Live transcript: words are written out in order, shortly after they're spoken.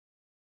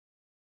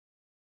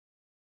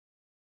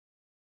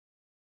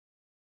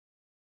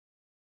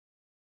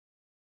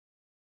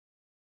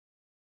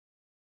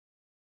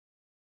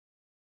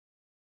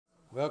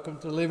Welcome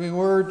to Living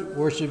Word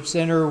Worship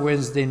Center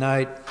Wednesday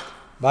night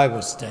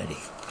Bible study.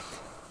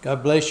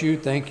 God bless you.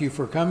 Thank you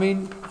for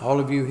coming. All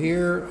of you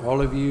here,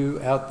 all of you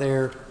out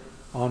there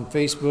on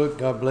Facebook,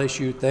 God bless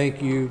you.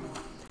 Thank you.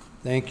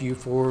 Thank you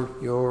for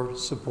your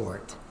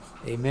support.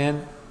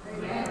 Amen.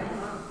 Amen.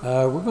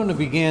 We're going to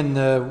begin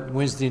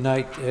Wednesday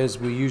night as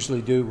we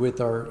usually do with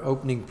our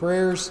opening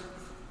prayers.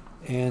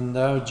 And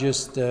I'll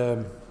just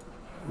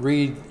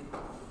read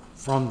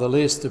from the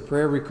list of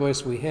prayer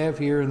requests we have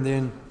here, and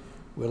then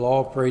we'll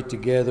all pray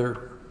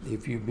together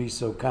if you'd be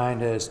so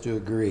kind as to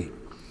agree.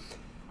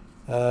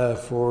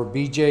 For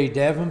B.J.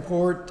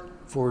 Davenport,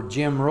 for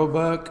Jim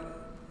Roebuck,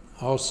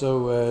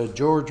 also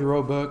George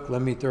Roebuck,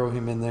 let me throw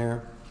him in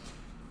there.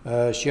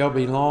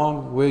 Shelby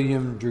Long,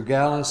 William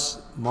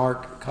Drugalis,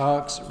 Mark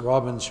Cox,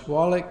 Robin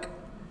Schwalick,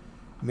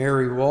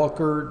 Mary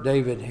Walker,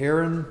 David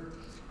Heron,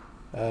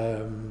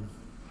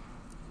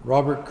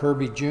 Robert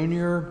Kirby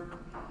Jr.,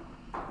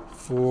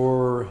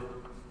 for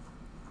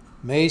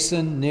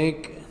Mason,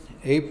 Nick,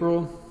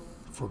 April,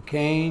 for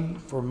Kane,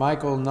 for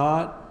Michael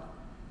Knott,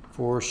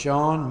 for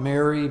Sean,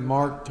 Mary,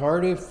 Mark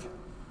Tardif,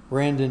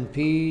 Brandon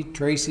P.,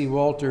 Tracy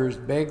Walters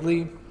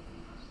Begley,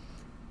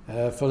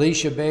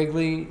 Felicia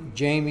Begley,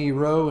 Jamie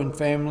Rowe and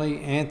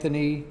family,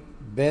 Anthony,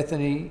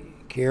 Bethany,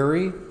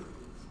 Carey,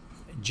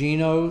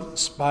 Gino,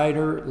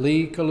 Spider,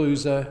 Lee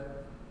Kaluza,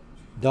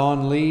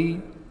 Don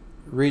Lee,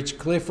 Rich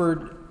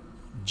Clifford,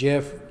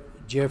 Jeff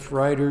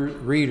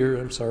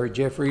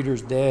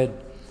Reeder's dad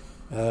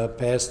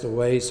passed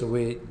away,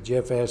 so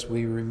Jeff asked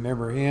we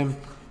remember him,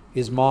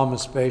 his mom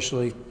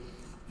especially.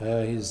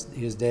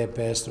 His dad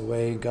passed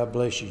away. God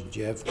bless you,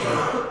 Jeff.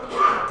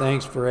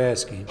 Thanks for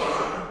asking.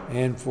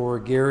 And for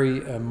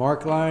Gary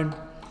Markline,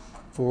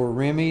 for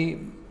Remy,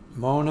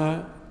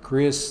 Mona,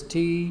 Chris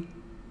T,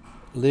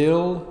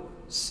 Lil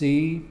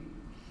C,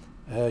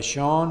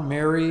 Sean,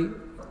 Mary,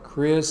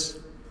 Chris,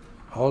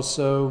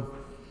 also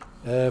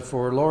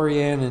for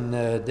Lorianne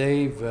and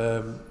Dave,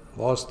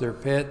 lost their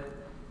pet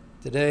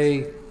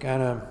today.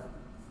 Kind of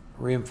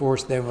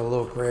reinforced them with a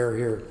little prayer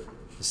here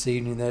this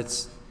evening.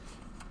 That's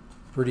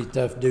pretty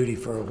tough duty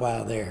for a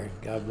while there.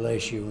 God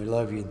bless you. We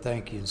love you and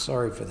thank you, and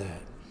sorry for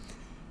that.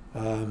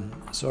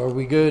 So are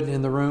we good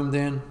in the room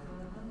then?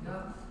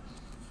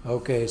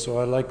 Okay, so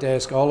I'd like to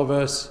ask all of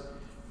us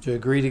to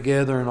agree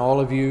together, and all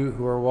of you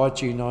who are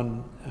watching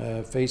on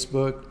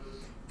Facebook,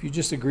 if you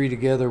just agree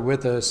together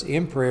with us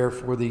in prayer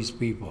for these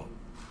people.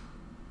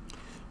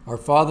 Our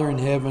Father in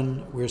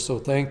heaven, we're so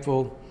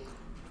thankful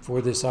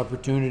for this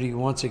opportunity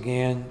once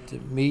again to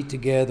meet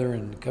together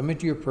and come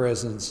into your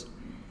presence,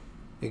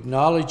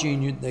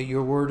 acknowledging that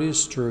your word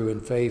is true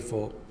and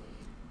faithful,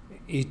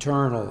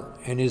 eternal,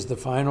 and is the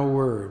final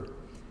word.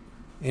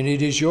 And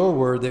it is your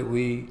word that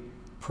we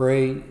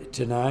pray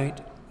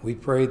tonight. We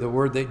pray the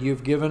word that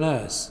you've given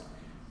us.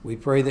 We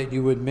pray that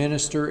you would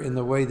minister in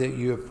the way that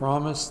you have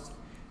promised,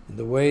 in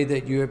the way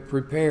that you have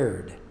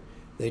prepared,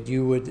 that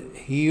you would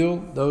heal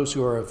those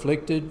who are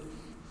afflicted,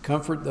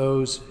 comfort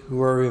those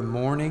who are in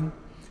mourning,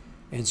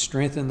 and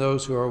strengthen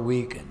those who are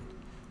weakened.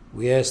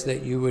 We ask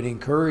that you would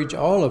encourage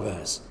all of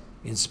us,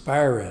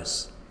 inspire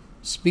us,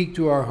 speak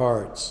to our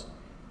hearts,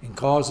 and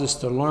cause us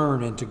to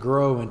learn and to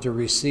grow and to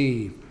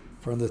receive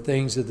from the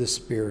things of the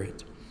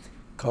Spirit.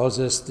 Cause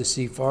us to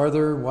see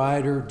farther,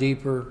 wider,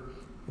 deeper,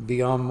 and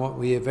beyond what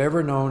we have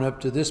ever known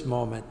up to this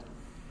moment.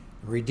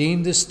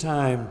 Redeem this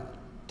time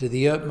to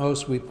the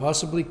utmost we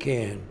possibly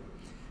can,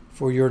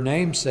 for your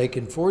name's sake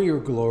and for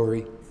your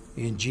glory.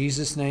 In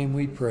Jesus' name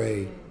we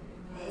pray.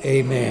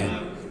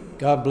 Amen.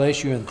 God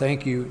bless you and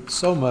thank you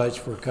so much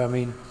for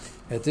coming.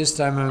 At this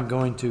time I'm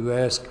going to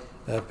ask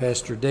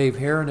Pastor Dave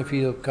Heron if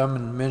he'll come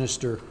and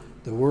minister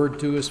the word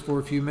to us for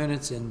a few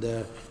minutes. And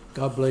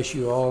God bless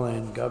you all,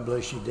 and God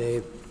bless you,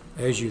 Dave,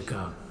 as you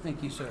come.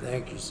 Thank you, sir.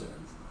 Thank you, sir.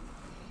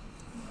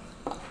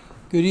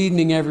 Good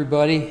evening,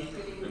 everybody.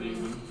 Good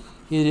evening.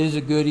 It is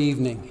a good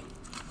evening.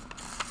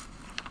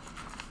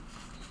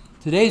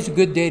 Today's a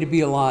good day to be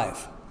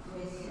alive.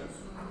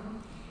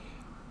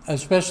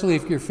 Especially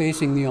if you're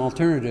facing the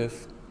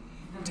alternative.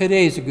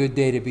 Today's a good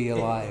day to be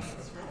alive.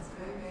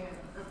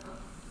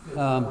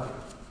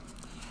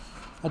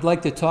 I'd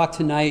like to talk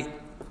tonight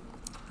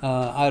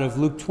out of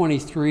Luke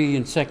 23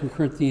 and 2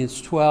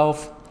 Corinthians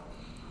 12,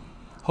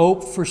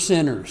 hope for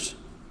sinners.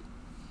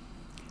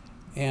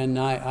 And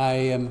I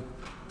am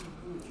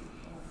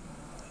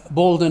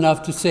bold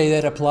enough to say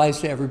that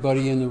applies to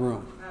everybody in the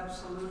room.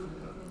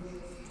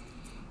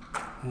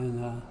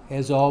 And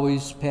as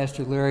always,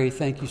 Pastor Larry,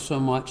 thank you so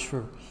much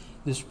for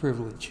this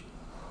privilege.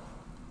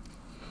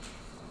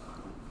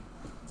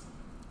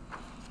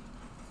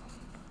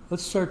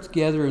 Let's start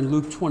together in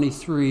Luke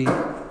 23,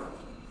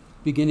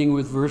 beginning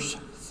with verse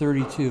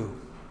 32.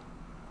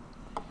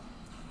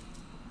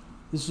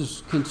 This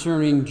is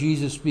concerning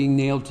Jesus being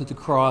nailed to the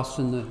cross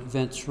and the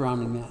events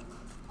surrounding that.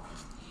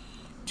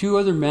 2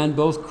 other men,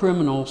 both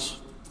criminals,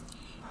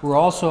 were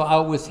also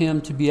out with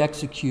him to be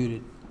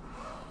executed.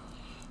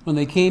 When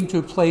they came to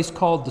a place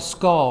called the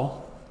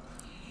Skull,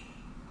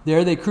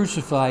 there they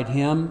crucified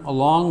him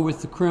along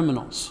with the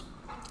criminals,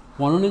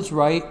 one on his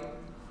right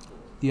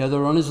the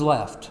other on his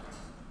left.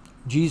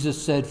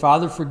 Jesus said,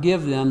 "Father,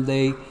 forgive them.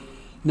 They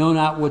know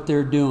not what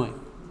they're doing."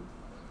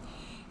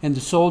 And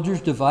the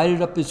soldiers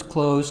divided up his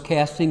clothes,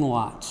 casting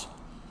lots.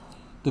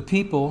 The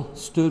people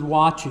stood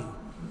watching,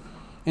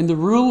 and the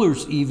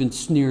rulers even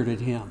sneered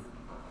at him.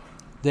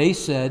 They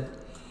said,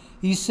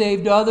 "He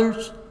saved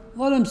others.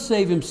 Let him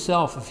save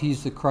himself if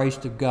he's the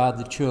Christ of God,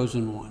 the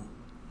chosen one."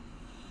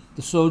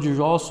 The soldiers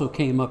also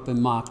came up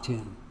and mocked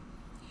him.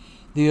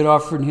 They had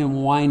offered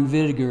him wine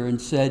vinegar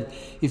and said,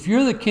 "If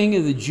you're the king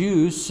of the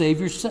Jews,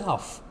 save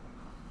yourself."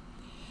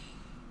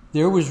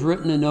 There was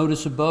written a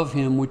notice above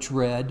him which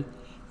read,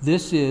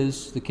 "This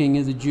is the King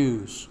of the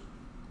Jews."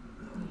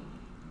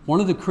 One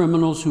of the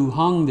criminals who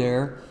hung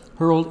there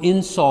hurled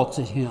insults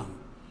at him.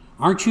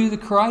 "Aren't you the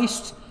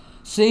Christ?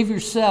 Save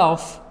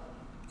yourself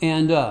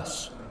and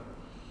us."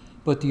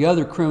 But the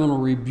other criminal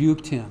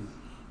rebuked him.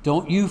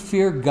 "Don't you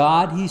fear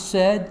God," he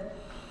said,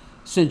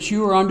 "since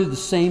you are under the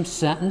same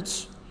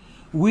sentence?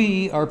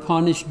 We are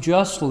punished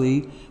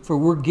justly, for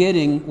we're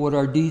getting what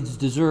our deeds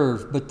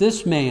deserve. But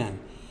this man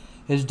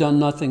has done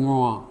nothing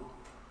wrong."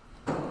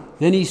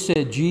 Then he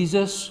said,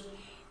 "Jesus,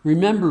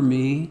 remember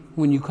me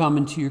when you come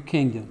into your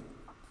kingdom."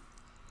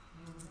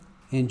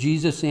 And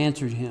Jesus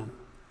answered him,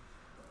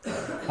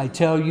 "I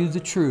tell you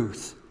the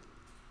truth.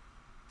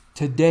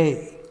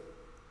 Today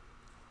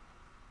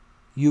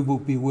you will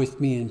be with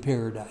me in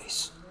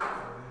paradise."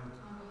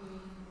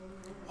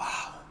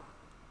 Wow.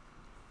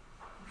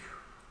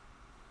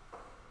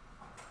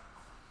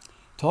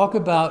 Talk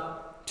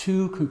about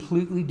two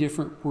completely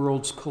different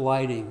worlds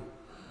colliding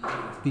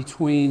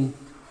between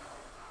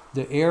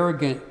the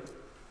arrogant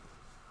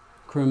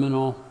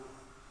criminal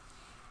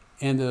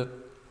and the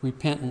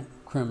repentant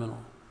criminal.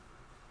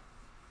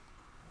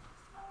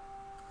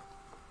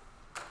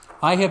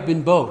 I have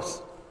been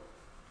both.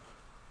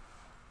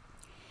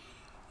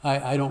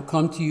 I don't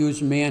come to you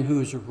as a man who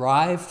has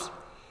arrived,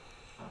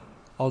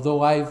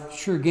 although I've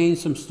sure gained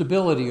some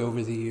stability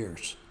over the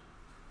years.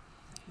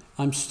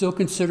 I'm still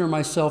consider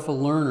myself a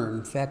learner.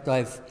 In fact,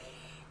 I've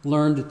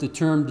learned that the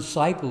term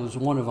disciple is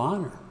one of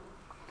honor,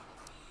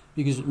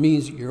 because it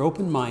means that you're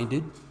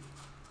open-minded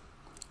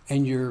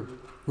and you're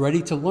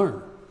ready to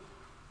learn.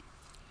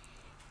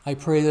 I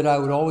pray that I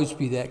would always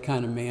be that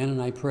kind of man,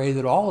 and I pray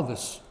that all of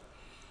us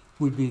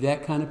would be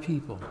that kind of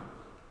people.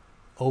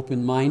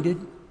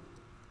 Open-minded,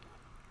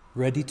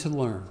 ready to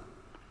learn.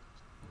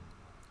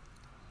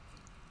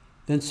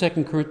 Then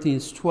 2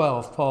 Corinthians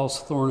 12, Paul's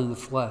thorn in the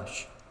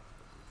flesh.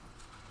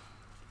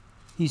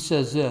 He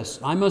says this,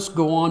 "I must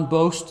go on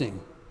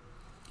boasting,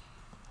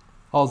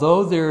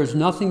 although there is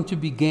nothing to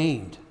be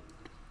gained.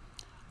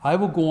 I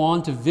will go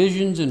on to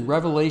visions and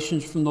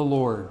revelations from the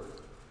Lord.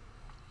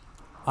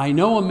 I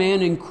know a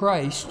man in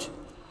Christ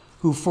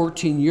who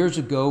 14 years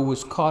ago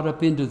was caught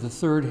up into the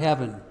third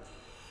heaven.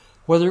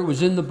 Whether it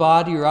was in the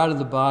body or out of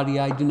the body,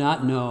 I do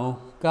not know.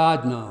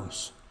 God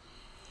knows.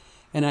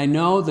 And I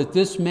know that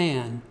this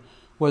man,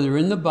 whether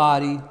in the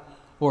body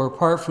or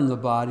apart from the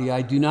body,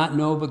 I do not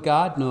know, but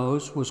God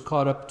knows, was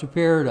caught up to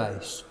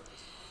paradise.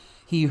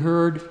 He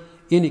heard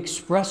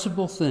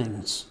inexpressible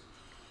things,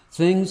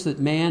 things that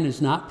man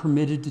is not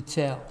permitted to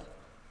tell.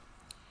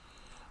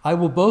 I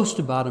will boast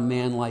about a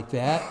man like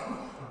that,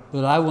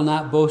 but I will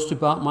not boast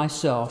about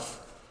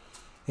myself,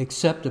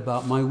 except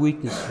about my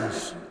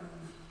weaknesses.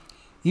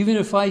 Even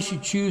if I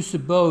should choose to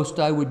boast,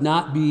 I would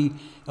not be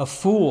a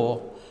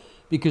fool,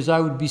 because I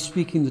would be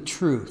speaking the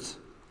truth.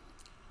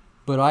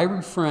 But I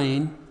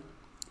refrain,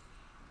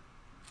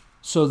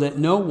 so that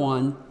no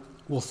one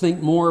will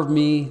think more of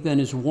me than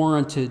is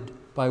warranted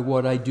by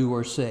what I do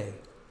or say.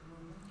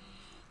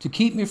 To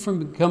keep me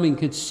from becoming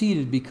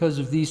conceited because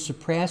of these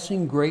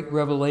surpassing great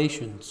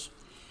revelations,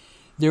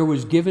 there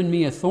was given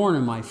me a thorn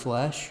in my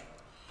flesh,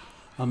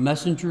 a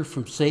messenger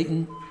from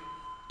Satan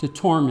to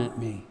torment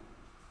me.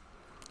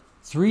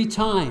 3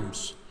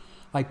 times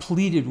I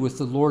pleaded with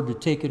the Lord to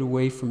take it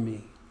away from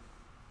me.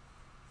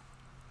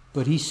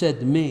 But he said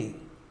to me,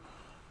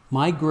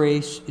 "My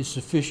grace is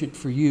sufficient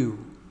for you,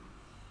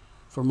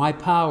 for my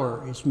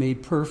power is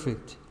made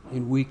perfect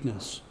in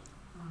weakness.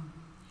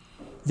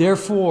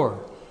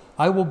 Therefore,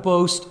 I will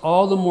boast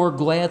all the more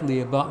gladly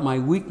about my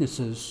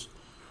weaknesses,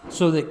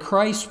 so that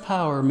Christ's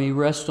power may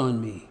rest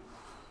on me.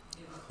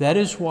 That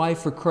is why,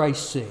 for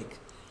Christ's sake,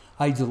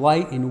 I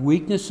delight in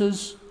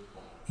weaknesses,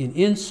 in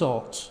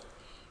insults,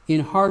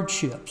 in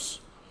hardships,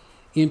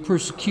 in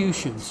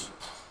persecutions,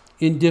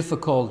 in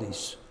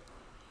difficulties.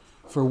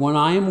 For when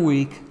I am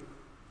weak,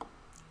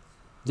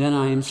 then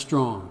I am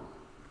strong."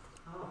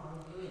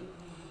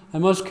 I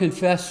must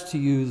confess to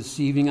you this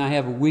evening, I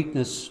have a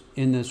weakness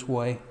in this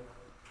way.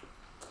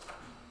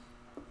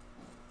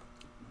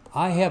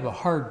 I have a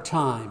hard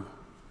time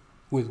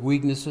with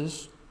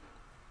weaknesses,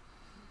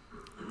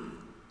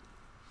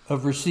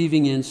 of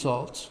receiving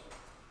insults.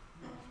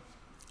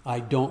 I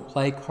don't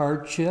like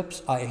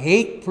hardships. I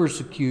hate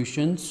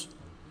persecutions.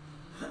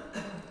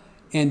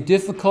 And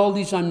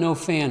difficulties I'm no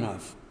fan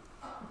of.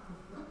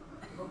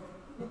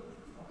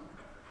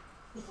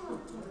 It's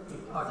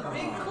a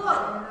big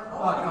club.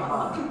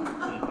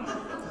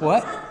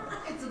 What?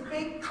 It's a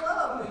big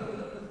club.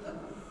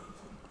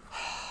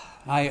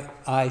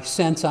 I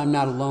sense I'm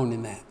not alone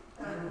in that.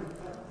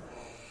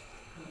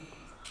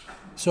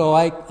 So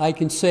I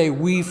can say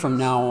we from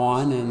now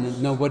on,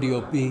 and nobody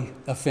will be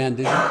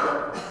offended.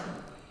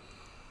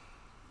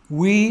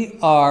 We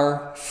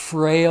are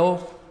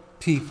frail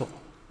people.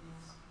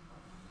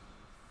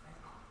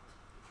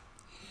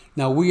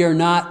 Now, we are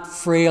not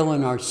frail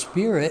in our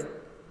spirit,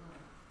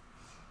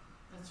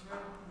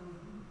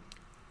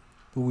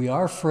 but we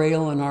are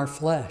frail in our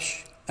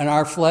flesh. And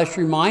our flesh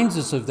reminds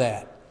us of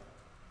that.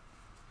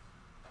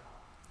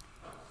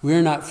 We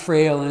are not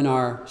frail in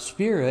our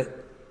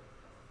spirit,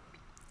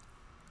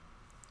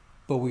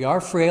 but we are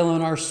frail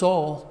in our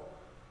soul.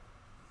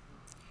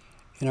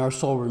 And our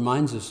soul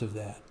reminds us of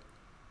that.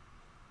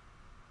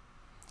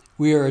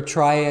 We are a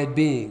triad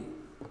being,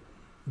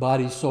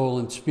 body, soul,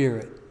 and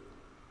spirit.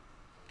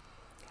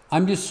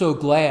 I'm just so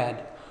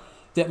glad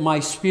that my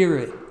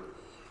spirit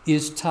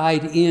is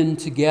tied in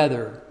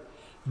together,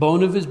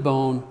 bone of his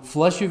bone,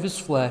 flesh of his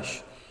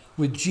flesh,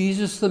 with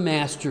Jesus the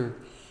Master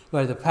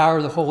by the power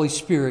of the Holy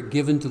Spirit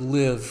given to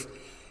live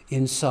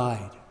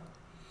inside.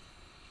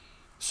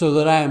 So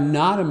that I am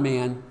not a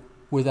man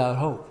without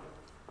hope.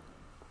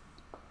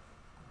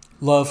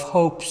 Love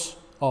hopes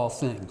all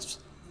things,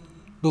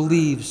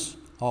 believes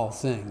all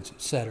things,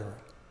 etc.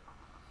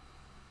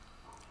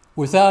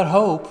 Without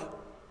hope,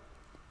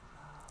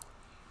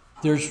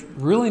 there's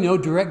really no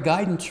direct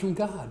guidance from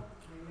God.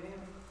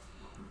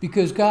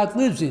 Because God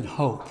lives in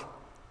hope.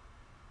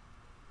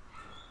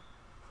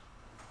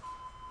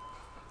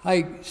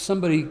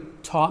 Somebody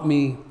taught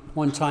me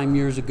one time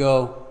years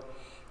ago,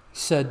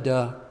 said,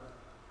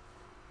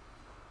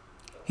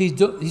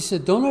 he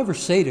said, don't ever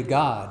say to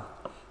God,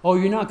 oh,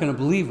 you're not going to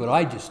believe what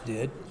I just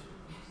did.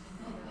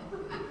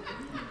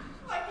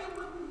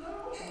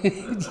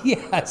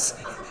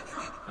 Yes.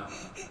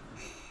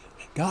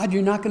 God,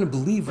 you're not going to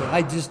believe what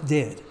I just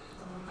did.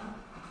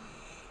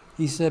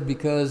 He said,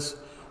 because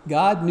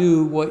God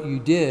knew what you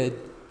did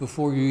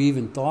before you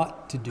even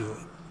thought to do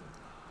it.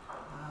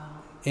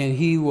 And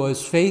he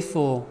was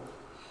faithful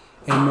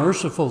and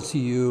merciful to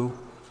you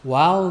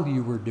while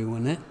you were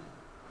doing it.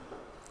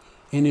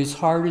 And his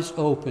heart is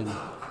open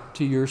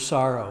to your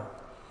sorrow.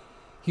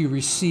 He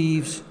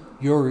receives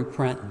your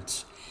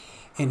repentance.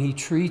 And he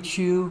treats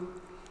you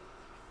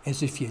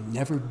as if you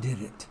never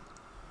did it.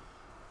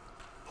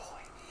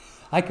 Boy,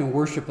 I can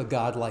worship a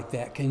God like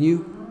that. Can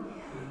you?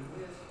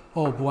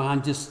 Oh boy,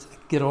 I'm just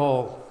get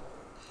all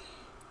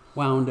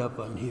wound up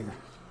on here.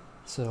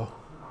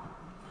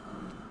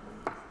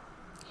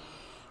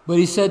 But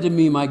he said to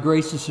me, my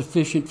grace is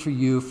sufficient for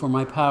you, for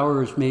my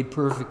power is made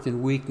perfect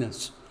in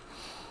weakness.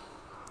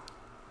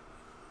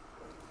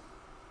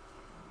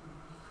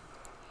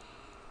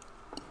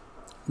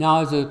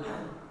 Now, as a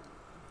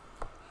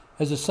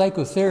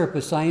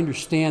psychotherapist, I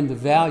understand the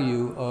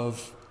value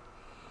of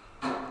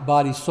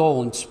body,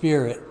 soul, and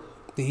spirit.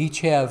 They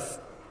each have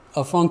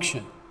a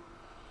function.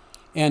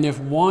 And if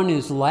one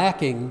is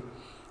lacking,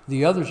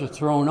 the others are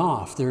thrown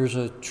off. There's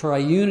a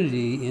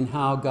triunity in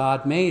how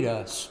God made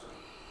us,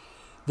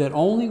 that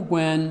only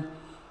when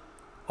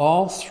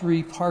all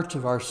three parts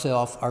of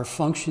ourselves are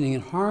functioning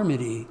in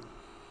harmony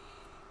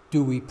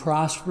do we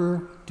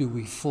prosper, do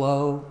we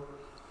flow,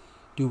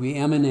 do we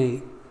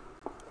emanate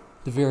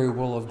the very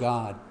will of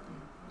God.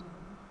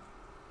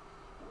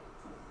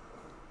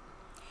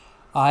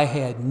 I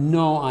had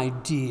no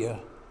idea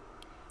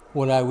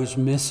what I was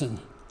missing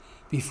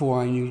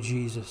before I knew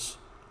Jesus.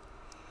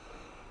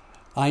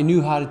 I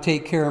knew how to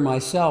take care of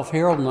myself.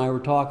 Harold and I were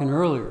talking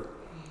earlier,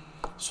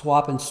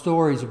 swapping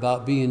stories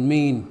about being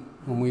mean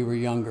when we were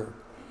younger.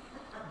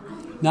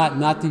 Not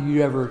that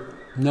you ever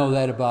know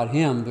that about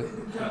him,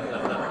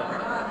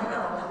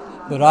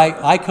 but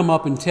I come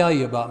up and tell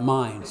you about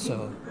mine.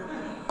 So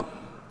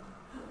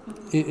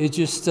it's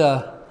just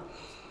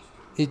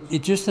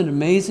an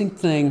amazing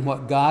thing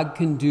what God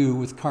can do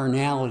with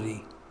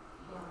carnality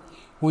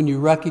when you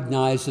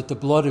recognize that the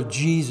blood of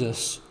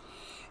Jesus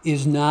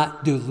is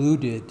not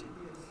diluted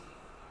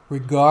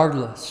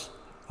regardless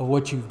of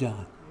what you've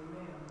done,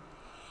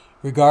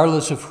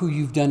 regardless of who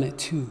you've done it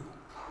to.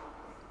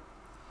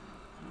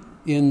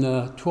 In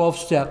the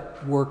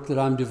 12-step work that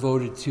I'm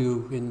devoted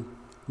to in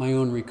my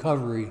own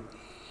recovery,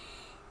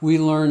 we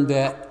learned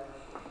that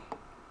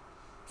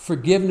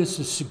forgiveness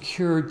is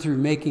secured through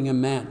making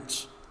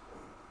amends.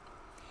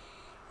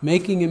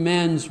 Making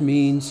amends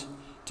means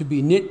to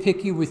be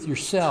nitpicky with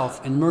yourself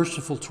and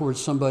merciful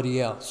towards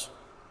somebody else.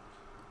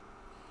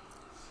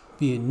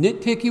 Being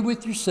nitpicky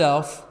with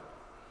yourself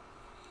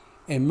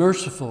and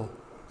merciful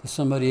to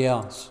somebody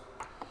else.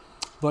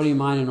 A buddy of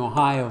mine in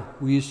Ohio,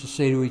 we used to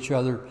say to each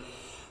other,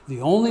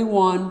 the only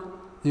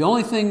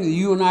thing that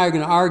you and I are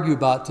going to argue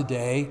about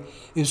today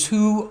is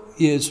who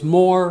is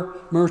more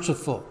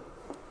merciful.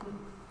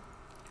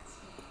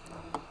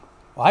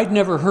 I'd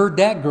never heard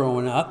that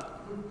growing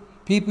up.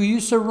 People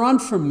used to run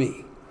from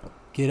me.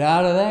 Get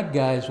out of that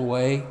guy's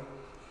way.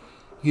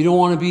 You don't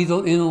want to be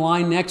in the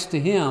line next to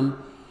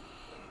him.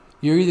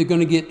 You're either going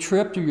to get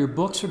tripped or your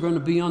books are going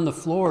to be on the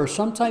floor or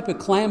some type of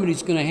calamity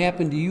is going to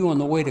happen to you on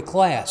the way to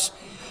class.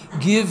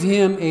 Give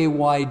him a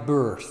wide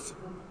berth.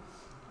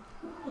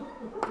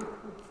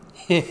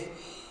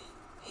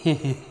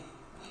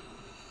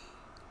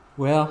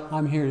 Well,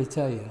 I'm here to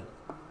tell you,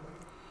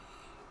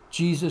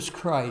 Jesus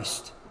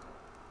Christ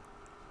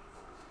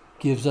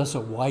gives us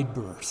a wide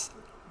berth.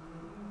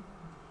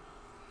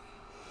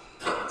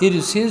 It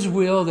is his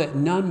will that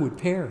none would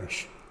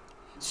perish.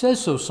 It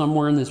says so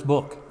somewhere in this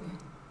book.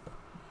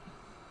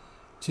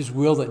 It's his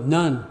will that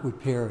none would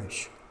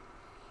perish.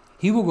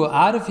 He will go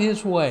out of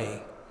his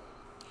way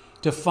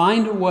to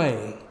find a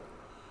way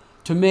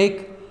to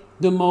make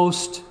the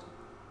most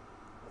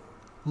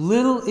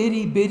little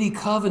itty bitty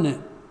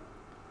covenant.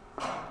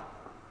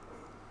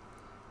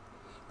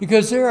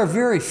 Because there are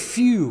very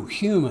few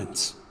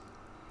humans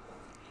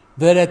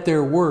that at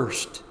their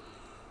worst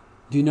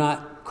do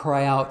not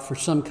cry out for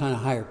some kind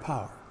of higher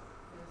power.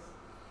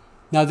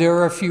 Now, there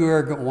are a few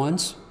arrogant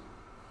ones.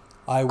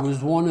 I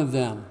was one of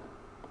them.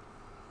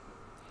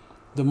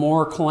 The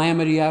more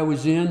calamity I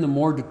was in, the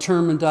more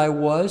determined I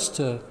was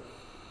to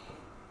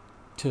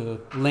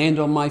land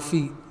on my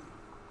feet.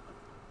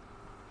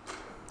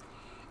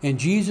 And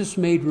Jesus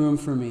made room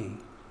for me.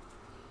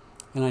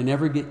 And I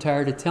never get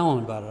tired of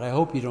telling about it. I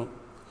hope you don't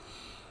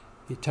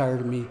get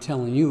tired of me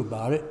telling you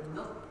about it.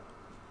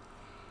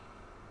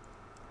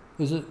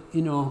 Because,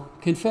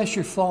 confess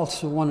your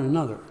faults to one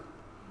another.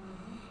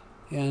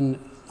 And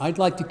I'd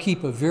like to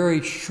keep a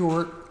very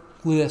short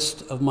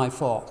list of my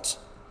faults.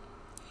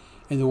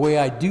 And the way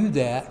I do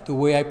that, the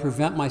way I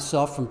prevent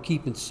myself from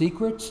keeping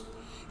secrets,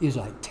 is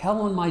I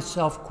tell on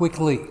myself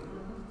quickly.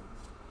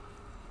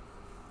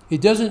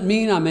 It doesn't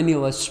mean I'm any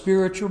less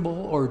spiritual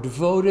or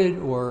devoted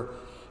or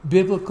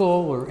biblical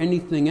or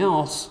anything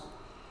else.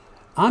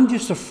 I'm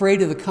just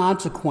afraid of the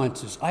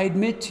consequences. I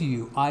admit to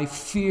you, I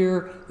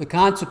fear the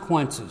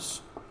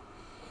consequences.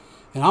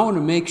 And I want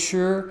to make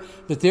sure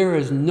that there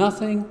is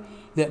nothing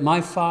that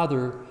my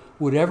Father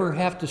would ever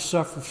have to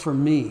suffer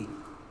from me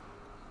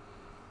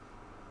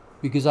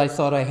because I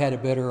thought I had a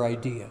better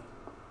idea.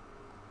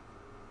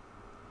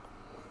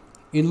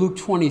 In Luke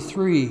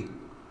 23,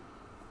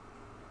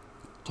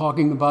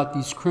 talking about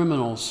these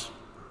criminals,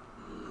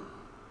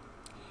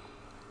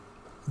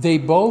 they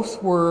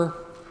both were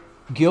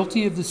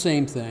guilty of the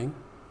same thing,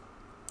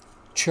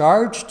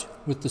 charged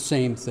with the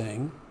same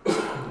thing,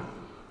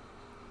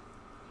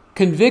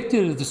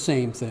 convicted of the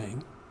same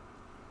thing,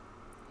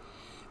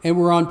 and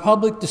were on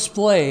public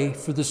display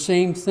for the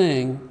same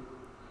thing,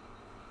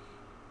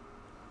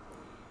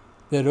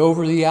 that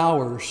over the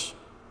hours,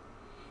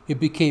 it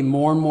became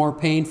more and more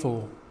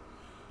painful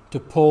to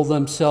pull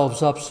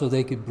themselves up so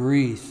they could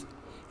breathe.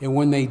 And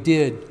when they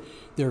did,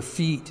 their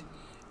feet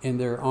and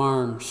their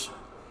arms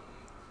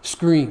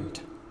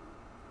screamed.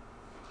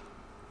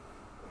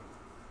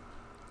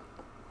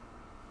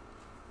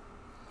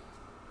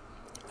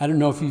 I don't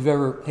know if you've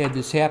ever had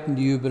this happen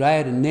to you, but I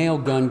had a nail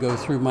gun go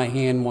through my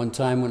hand one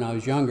time when I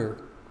was younger.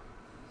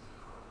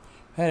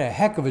 I had a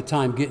heck of a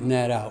time getting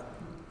that out.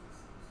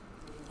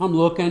 I'm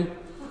looking,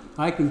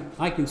 I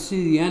can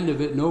see the end of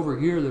it, and over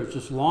here there's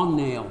this long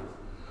nail.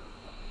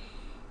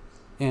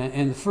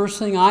 And the first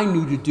thing I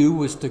knew to do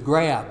was to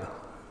grab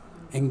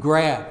and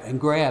grab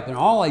and grab. And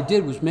all I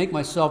did was make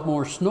myself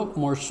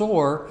more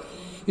sore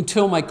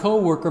until my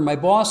coworker, my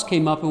boss,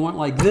 came up and went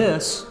like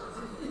this.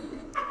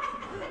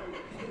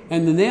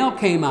 And the nail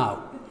came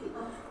out.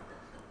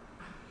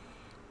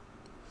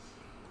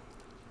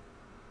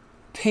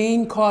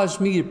 Pain caused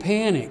me to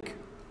panic.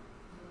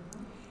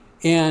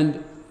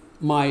 And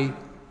my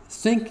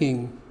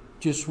thinking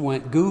just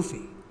went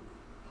goofy.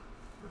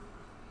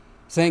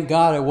 Thank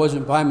God I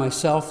wasn't by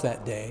myself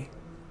that day.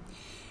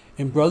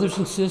 And brothers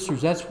and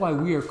sisters, that's why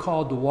we are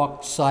called to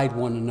walk beside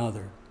one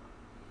another.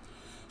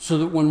 So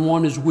that when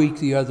one is weak,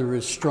 the other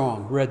is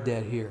strong. Read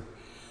that here.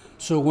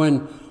 So when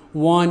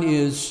one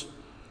is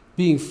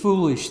being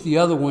foolish, the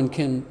other one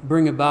can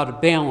bring about a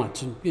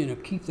balance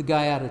and keep the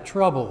guy out of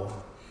trouble.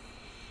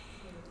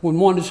 When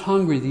one is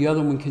hungry, the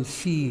other one can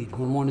feed.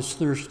 When one is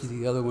thirsty,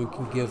 the other one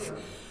can give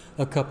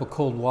a cup of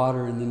cold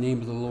water in the name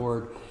of the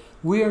Lord.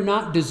 We are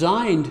not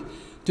designed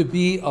to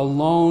be a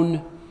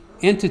lone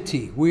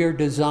entity. We are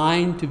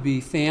designed to be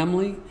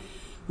family.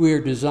 We are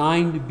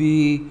designed to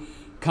be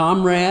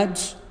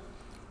comrades.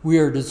 We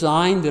are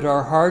designed that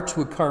our hearts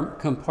would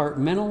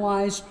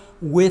compartmentalize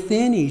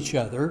within each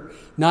other,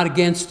 not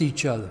against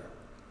each other.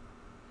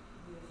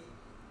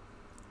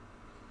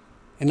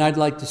 And I'd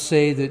like to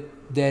say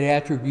that that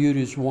attribute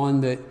is one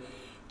that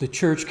the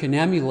church can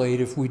emulate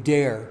if we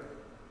dare.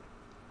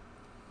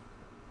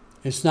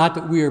 It's not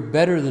that we are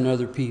better than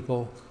other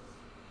people.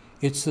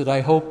 It's that I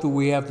hope that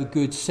we have the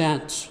good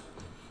sense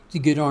to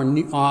get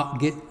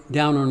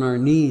down on our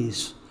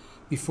knees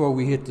before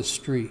we hit the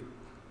street.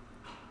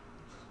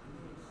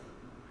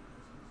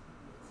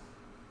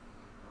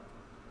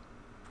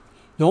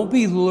 Don't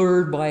be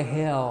lured by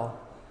hell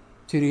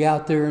to get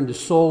out there into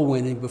soul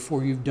winning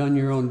before you've done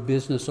your own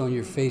business on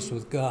your face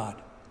with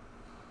God.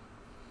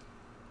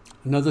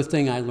 Another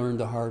thing I learned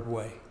the hard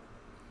way.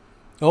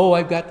 Oh,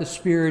 I've got the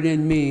Spirit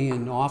in me,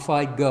 and off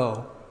I'd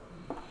go.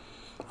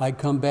 I'd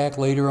come back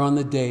later on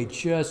the day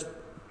just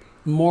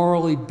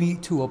morally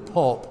beat to a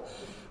pulp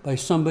by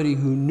somebody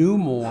who knew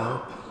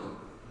more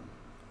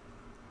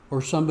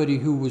or somebody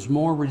who was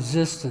more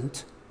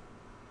resistant.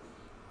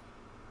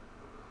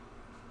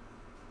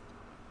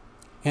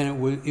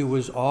 And it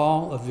was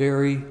all a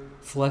very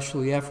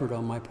fleshly effort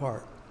on my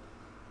part.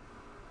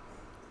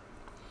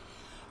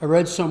 I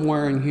read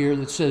somewhere in here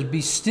that says,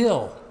 "Be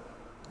still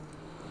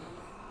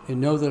and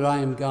know that I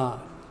am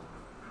God."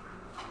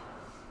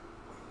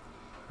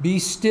 Be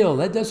still.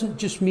 That doesn't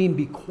just mean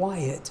be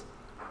quiet.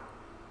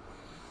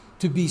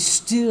 To be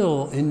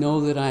still and know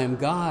that I am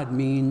God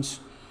means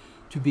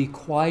to be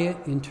quiet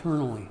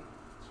internally.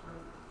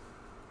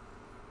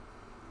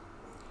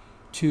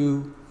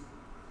 To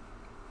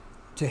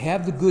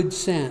have the good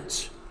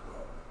sense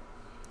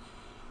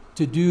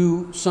to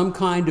do some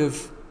kind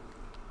of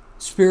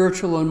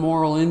spiritual and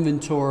moral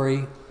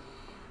inventory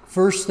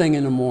first thing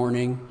in the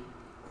morning,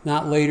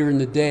 not later in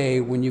the day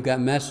when you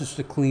got messes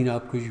to clean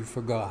up because you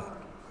forgot.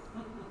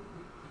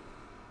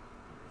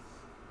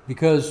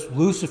 Because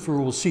Lucifer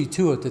will see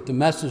to it that the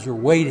messes are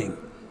waiting.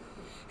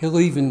 He'll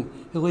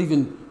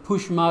even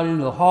push them out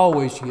into the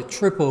hallways so you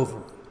trip over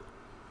them.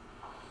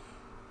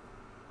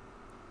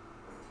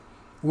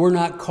 We're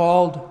not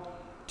called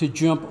to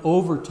jump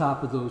over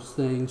top of those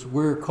things.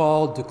 We're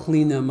called to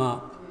clean them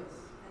up.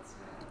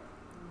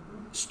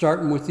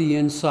 Starting with the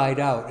inside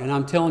out. And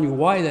I'm telling you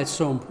why that's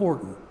so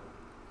important.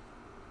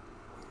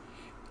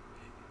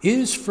 It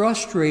is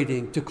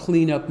frustrating to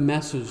clean up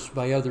messes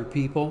by other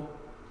people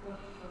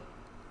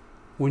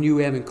when you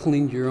haven't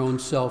cleaned your own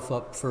self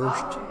up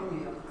first.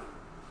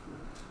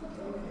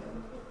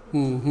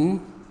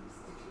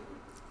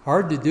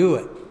 Hard to do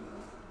it.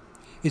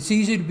 It's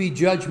easy to be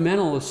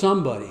judgmental of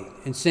somebody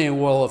and saying,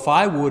 well, if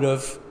I would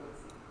have.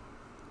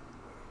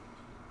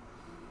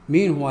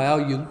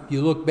 Meanwhile,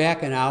 you look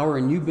back an hour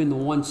and you've been the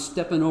one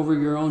stepping over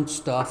your own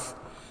stuff.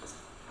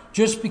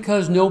 Just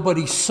because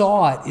nobody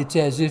saw it, it's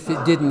as if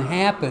it didn't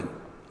happen.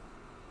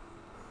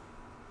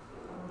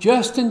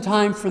 Just in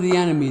time for the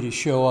enemy to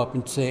show up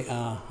and say,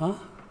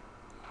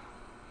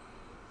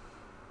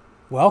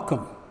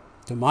 welcome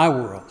to my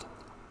world.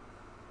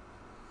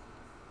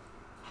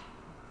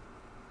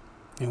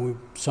 And we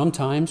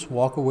sometimes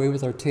walk away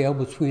with our tail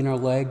between our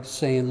legs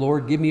saying,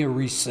 Lord, give me a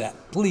reset,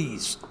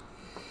 please.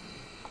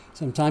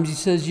 Sometimes he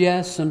says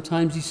yes,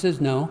 sometimes he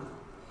says no.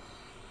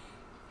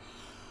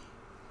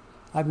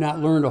 I've not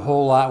learned a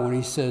whole lot when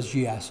he says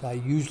yes. I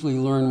usually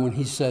learn when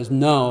he says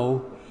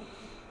no.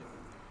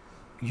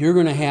 You're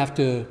going to have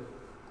to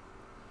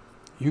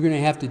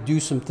do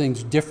some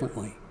things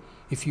differently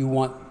if you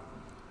want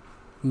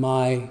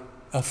my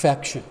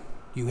affection.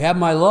 You have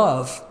my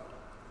love,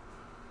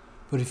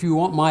 but if you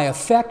want my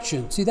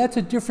affection, see, that's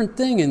a different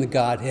thing in the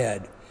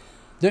Godhead.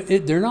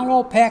 They're not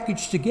all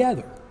packaged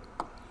together.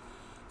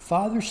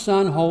 Father,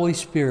 Son, Holy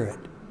Spirit.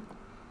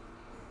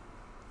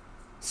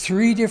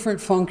 3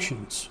 different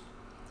functions.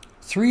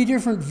 3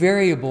 different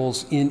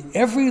variables in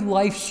every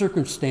life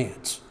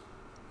circumstance.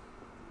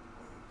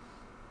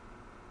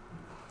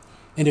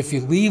 And if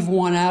you leave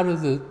one out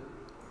of the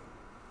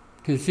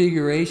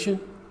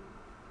configuration,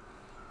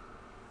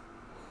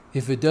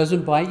 if it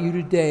doesn't bite you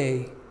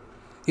today,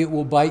 it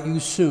will bite you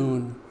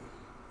soon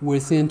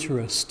with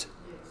interest.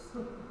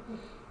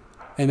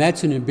 And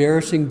that's an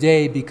embarrassing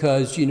day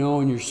because, in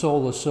your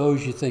soul of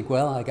souls, you think,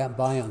 well, I got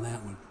by on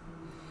that one.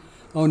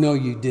 Oh, no,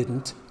 you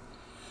didn't.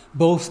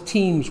 Both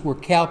teams were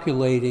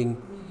calculating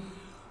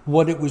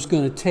what it was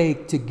going to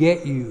take to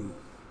get you.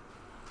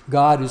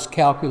 God is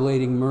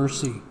calculating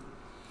mercy.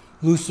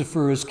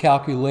 Lucifer is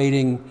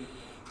calculating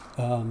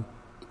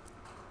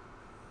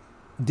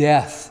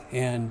death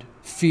and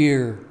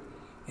fear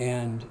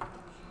and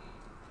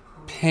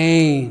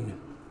pain.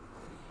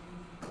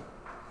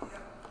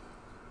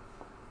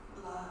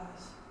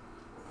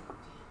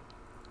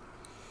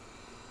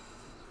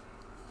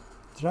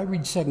 Did I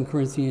read 2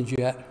 Corinthians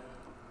yet?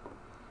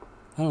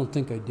 I don't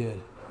think I did.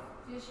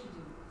 Yes, you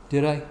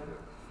did. Did I?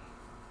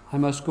 I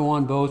must go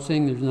on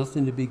boasting. There's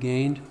nothing to be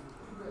gained.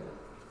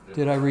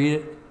 Did I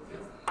read it?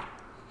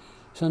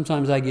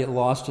 Sometimes I get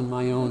lost in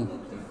my own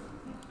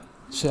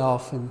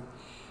self. And,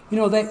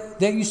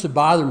 that used to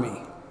bother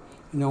me.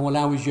 When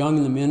I was young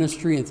in the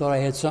ministry and thought I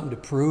had something to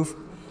prove.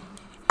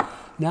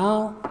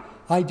 Now,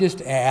 I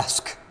just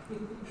ask.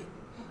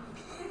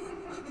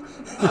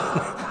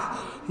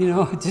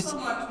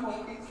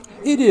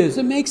 It is.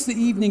 It makes the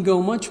evening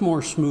go much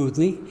more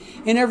smoothly.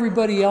 And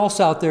everybody else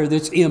out there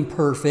that's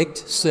imperfect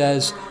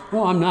says,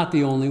 well, I'm not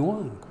the only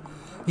one.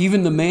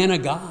 Even the man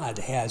of God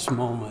has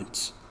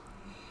moments.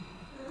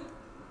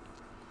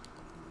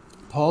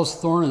 Paul's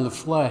thorn in the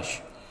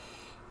flesh.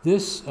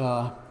 This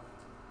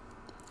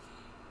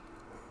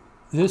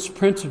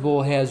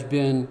principle has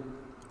been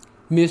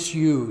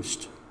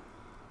misused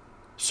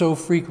so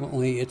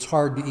frequently it's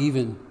hard to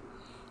even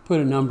put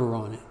a number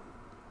on it.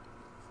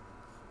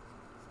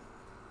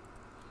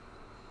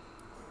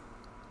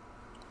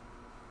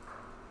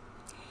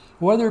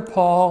 Whether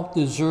Paul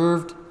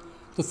deserved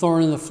the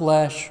thorn in the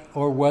flesh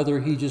or whether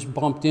he just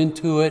bumped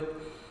into it,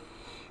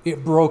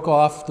 it broke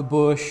off the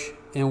bush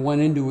and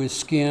went into his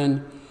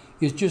skin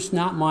is just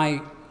not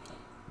my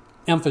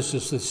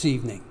emphasis this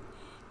evening.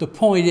 The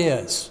point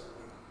is,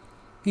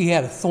 He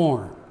had a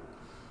thorn.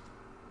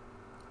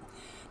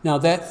 Now,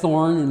 that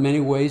thorn in many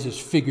ways is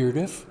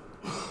figurative.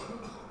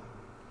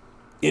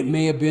 It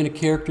may have been a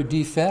character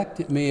defect.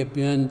 It may have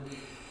been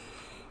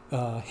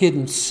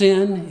hidden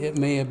sin. It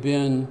may have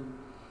been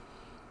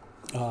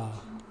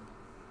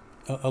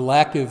a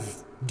lack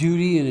of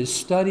duty in his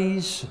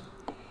studies.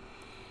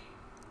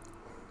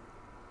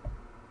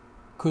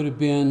 Could have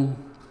been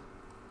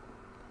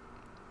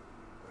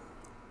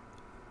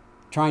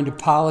trying to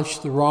polish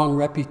the wrong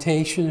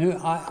reputation.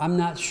 I'm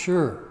not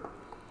sure.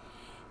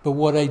 But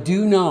what I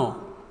do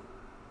know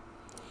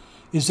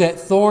is that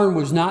thorn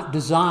was not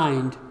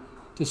designed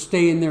to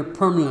stay in there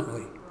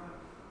permanently.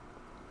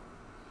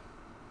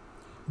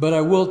 But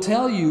I will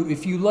tell you,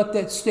 if you let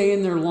that stay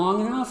in there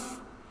long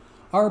enough,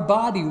 our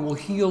body will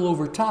heal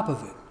over top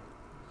of it.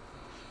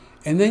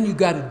 And then you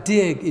got to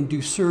dig and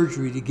do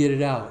surgery to get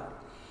it out.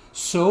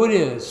 So it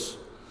is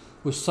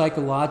with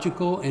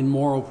psychological and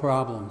moral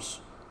problems.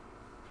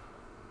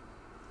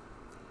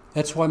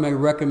 That's why my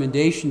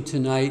recommendation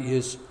tonight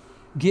is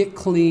get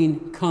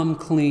clean, come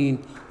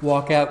clean,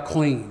 walk out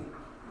clean.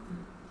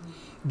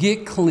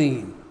 Get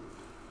clean,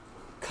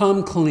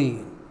 come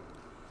clean,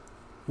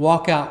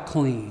 walk out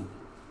clean.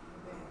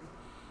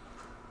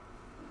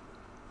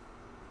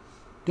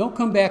 Don't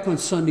come back on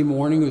Sunday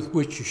morning with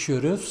which you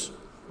should have,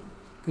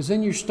 because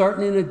then you're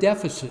starting in a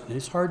deficit, and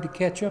it's hard to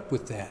catch up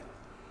with that.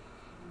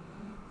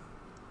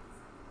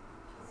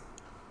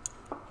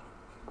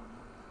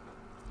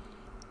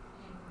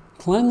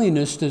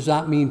 Cleanliness does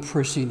not mean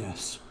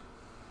prissiness.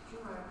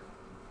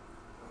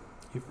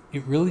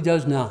 It really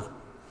does not.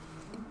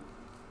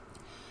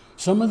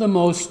 Some of the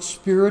most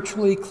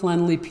spiritually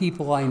cleanly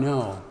people I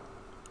know,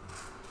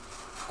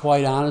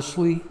 quite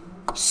honestly,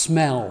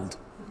 smelled.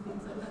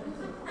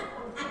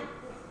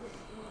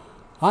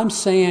 I'm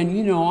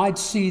saying, I'd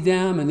see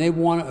them and they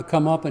want to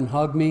come up and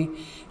hug me,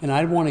 and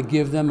I'd want to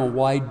give them a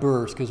wide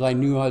berth because I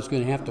knew I was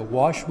going to have to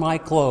wash my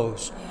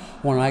clothes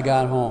when I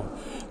got home.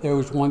 There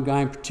was one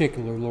guy in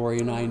particular, Lori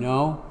and I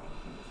know,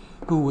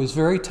 who was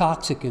very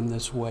toxic in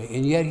this way,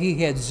 and yet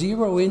he had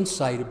zero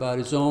insight about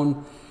his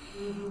own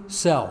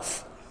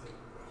self.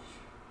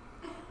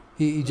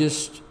 We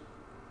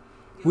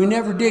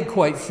never did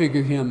quite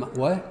figure him.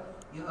 What?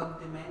 You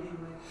hugged him anyway?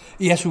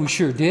 Yes, we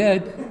sure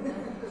did.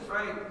 That's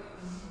right.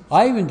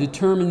 I even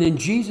determined in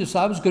Jesus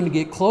I was going to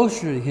get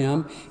closer to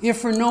him, if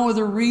for no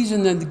other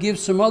reason than to give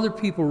some other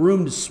people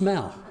room to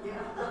smell.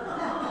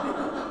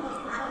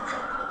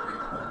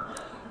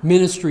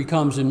 Ministry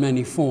comes in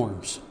many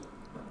forms.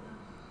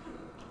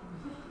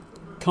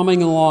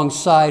 Coming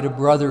alongside a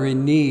brother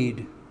in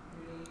need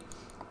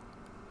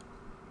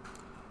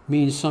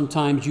means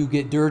sometimes you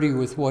get dirty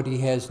with what he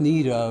has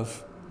need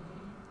of.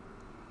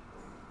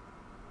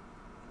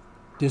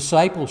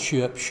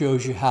 Discipleship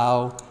shows you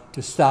how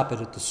to stop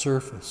it at the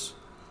surface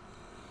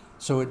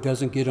so it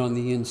doesn't get on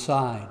the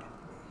inside.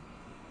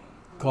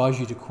 Cause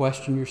you to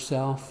question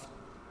yourself,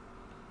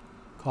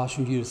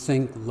 causes you to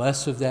think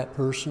less of that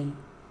person,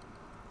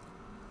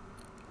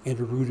 and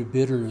a root of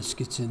bitterness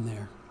gets in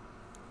there.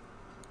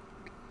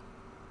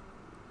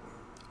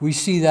 We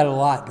see that a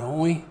lot, don't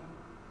we?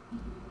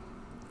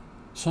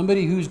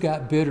 Somebody who's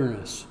got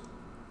bitterness,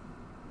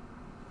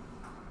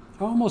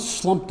 they're almost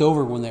slumped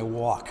over when they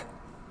walk.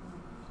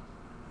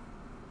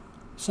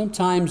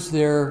 Sometimes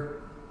they're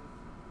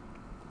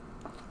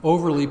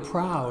overly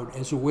proud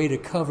as a way to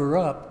cover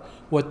up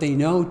what they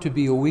know to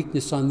be a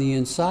weakness on the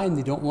inside, and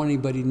they don't want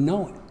anybody to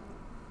know it.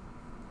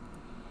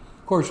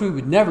 Of course, we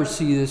would never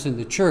see this in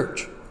the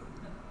church.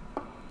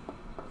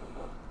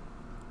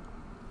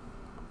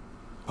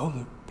 Oh,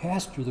 the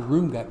pastor, the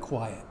room got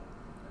quiet.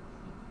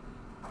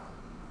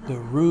 The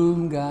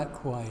room got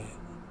quiet.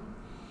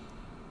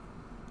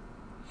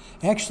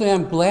 Actually,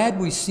 I'm glad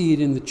we see it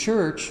in the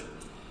church,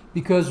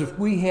 because if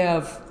we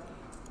have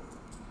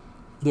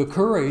the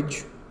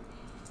courage,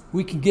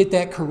 we can get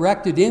that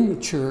corrected in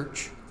the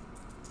church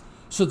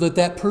so that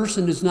that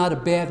person is not a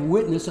bad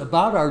witness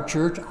about our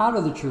church out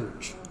of the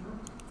church.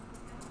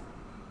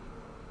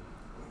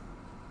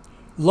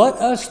 Let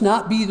us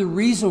not be the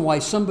reason why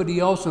somebody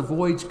else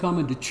avoids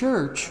coming to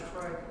church.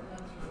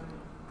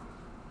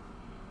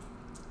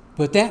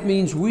 But that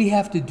means we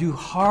have to do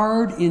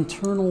hard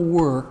internal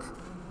work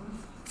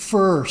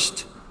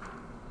first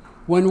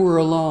when we're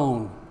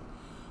alone,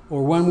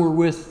 or when we're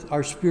with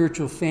our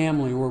spiritual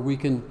family, where we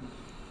can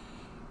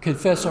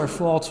confess our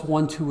faults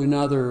one to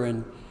another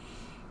and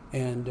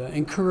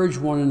encourage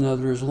one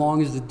another as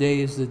long as the day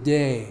is the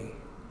day.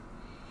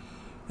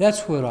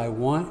 That's what I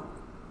want.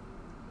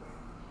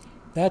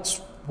 That's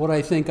what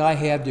I think I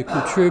have to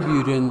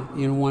contribute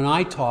in when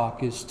I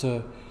talk, is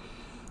to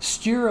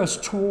steer us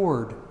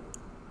toward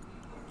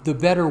the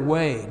better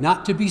way,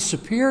 not to be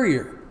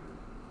superior.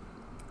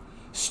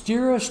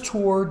 Steer us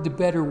toward the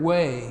better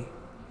way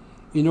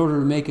in order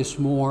to make us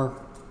more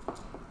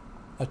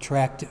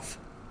attractive.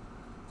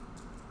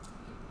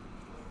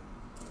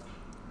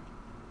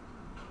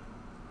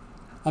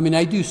 I mean,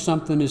 I do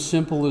something as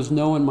simple as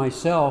knowing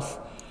myself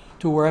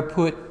to where I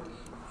put,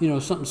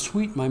 something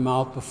sweet in my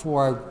mouth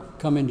before I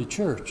come into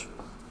church.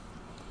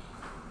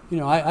 You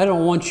know, I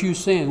don't want you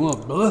saying, well,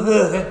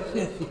 blah.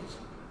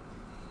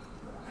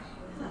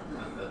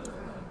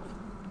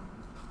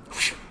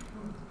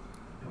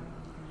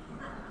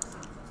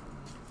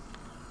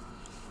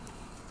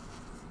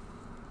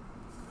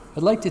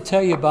 I'd like to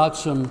tell you about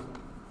some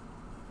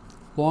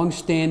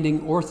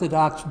long-standing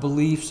Orthodox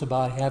beliefs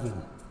about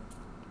heaven.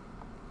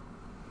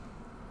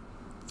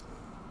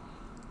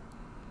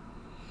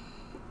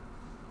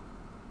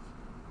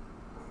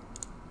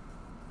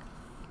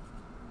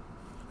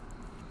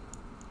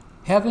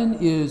 Heaven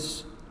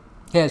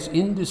has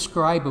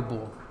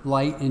indescribable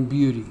light and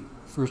beauty,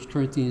 1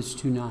 Corinthians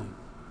 2:9.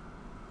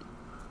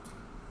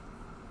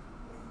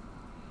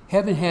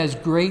 Heaven has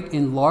great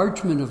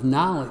enlargement of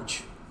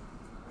knowledge,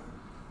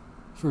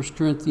 1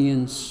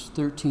 Corinthians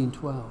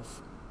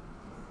 13:12.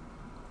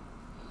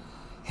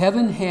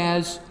 Heaven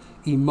has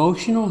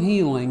emotional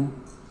healing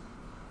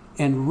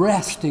and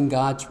rest in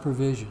God's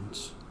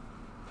provisions.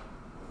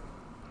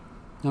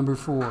 Number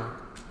 4,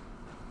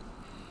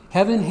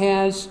 heaven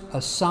has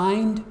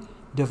assigned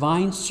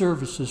divine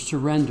services to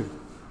render,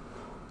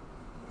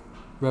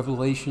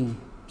 Revelation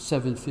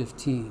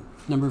 7:15.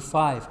 Number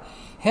 5,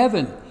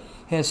 heaven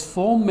has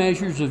full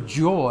measures of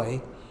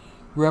joy,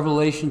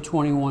 Revelation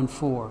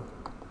 21:4.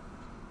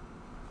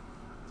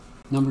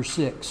 Number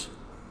 6,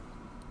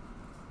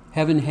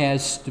 heaven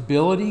has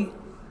stability,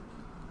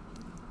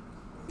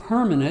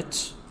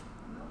 permanence,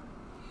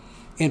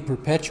 and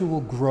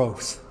perpetual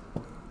growth.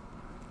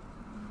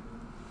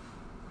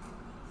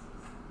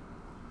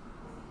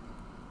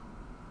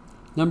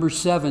 Number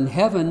 7,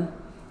 heaven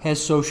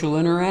has social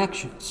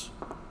interactions,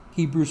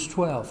 Hebrews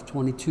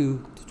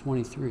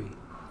 12:22-23.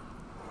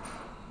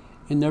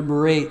 And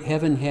number 8,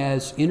 heaven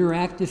has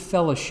interactive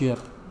fellowship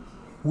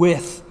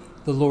with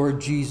the Lord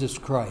Jesus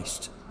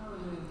Christ,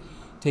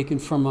 taken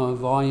from a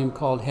volume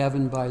called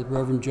Heaven by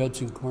Reverend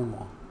Judson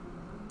Cornwall.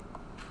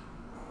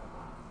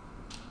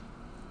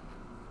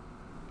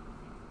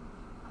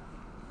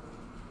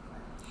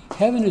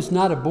 Heaven is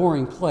not a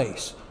boring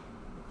place.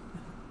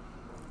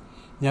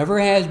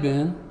 Never has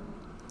been,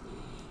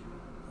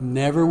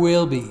 never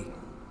will be.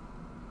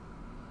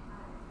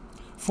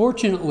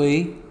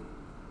 Fortunately,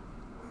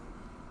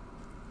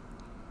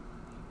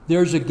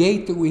 there's a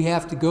gate that we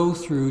have to go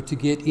through to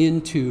get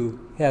into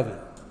heaven.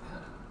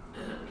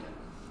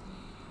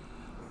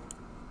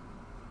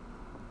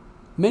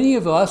 Many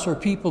of us, or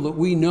people that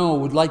we know,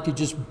 would like to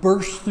just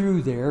burst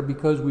through there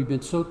because we've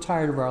been so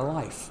tired of our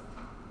life.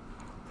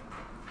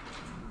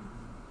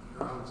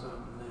 You're on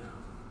something now.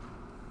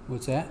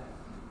 What's that?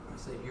 I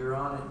said, you're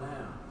on it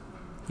now.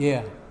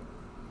 Yeah.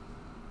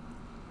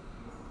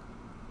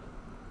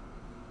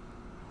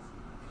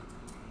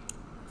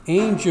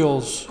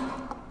 Angels,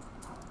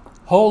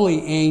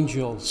 holy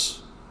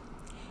angels,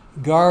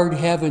 guard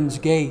heaven's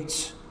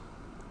gates,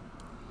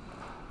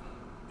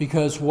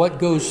 because what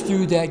goes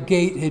through that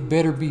gate had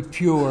better be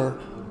pure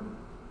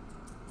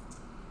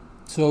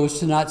so as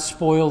to not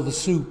spoil the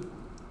soup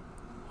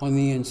on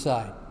the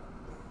inside.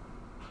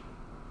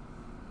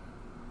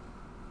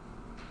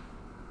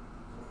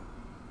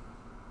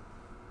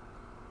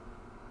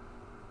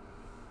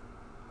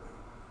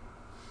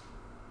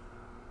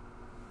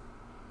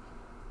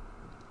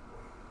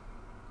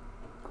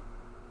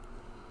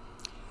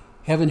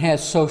 Heaven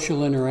has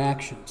social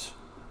interactions.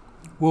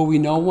 Will we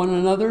know one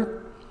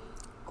another?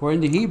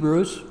 According to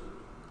Hebrews.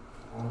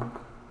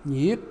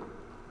 Yep.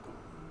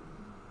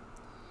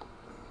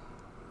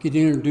 Get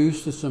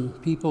introduced to some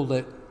people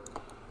that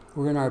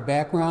were in our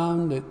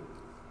background, that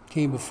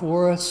came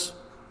before us.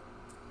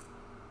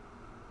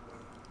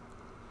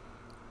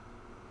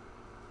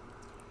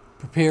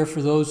 Prepare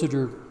for those that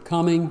are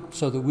coming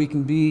so that we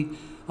can be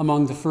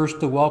among the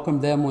first to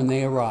welcome them when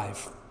they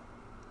arrive.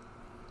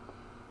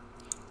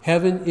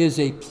 Heaven is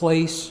a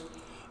place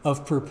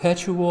of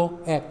perpetual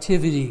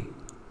activity,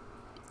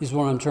 is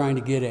what I'm trying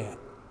to get at.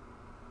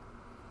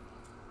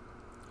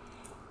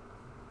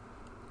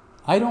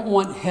 I don't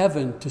want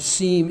heaven to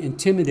seem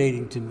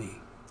intimidating to me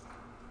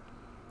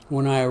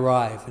when I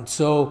arrive. And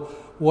so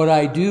what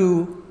I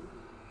do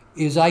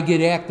is I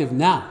get active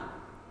now,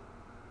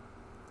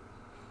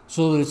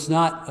 so that it's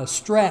not a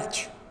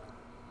stretch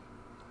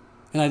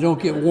and I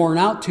don't get worn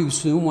out too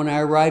soon when I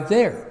arrive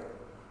there.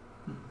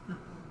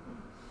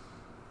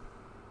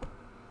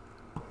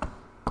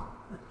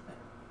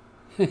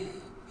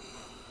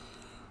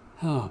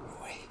 Oh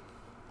boy,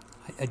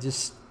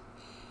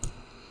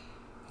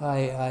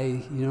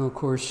 of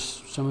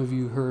course, some of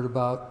you heard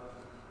about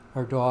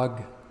our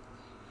dog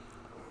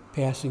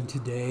passing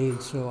today,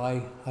 and so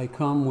I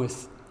come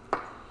with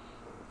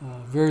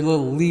very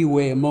little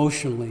leeway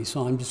emotionally,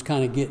 so I'm just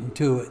kind of getting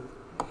to it.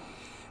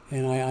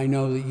 And I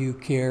know that you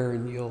care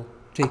and you'll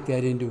take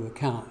that into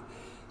account.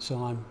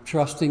 So I'm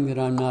trusting that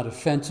I'm not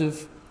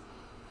offensive,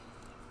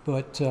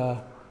 but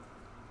the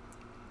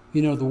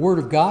Word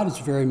of God is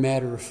very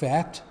matter of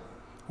fact.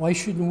 Why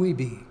shouldn't we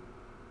be?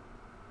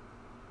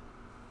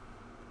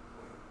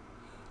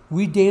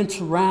 We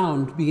dance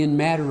around being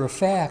matter of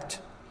fact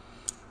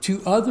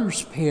to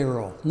others'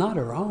 peril, not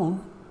our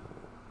own.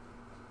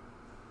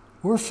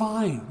 We're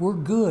fine. We're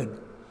good.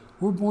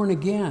 We're born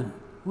again.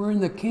 We're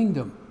in the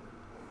kingdom.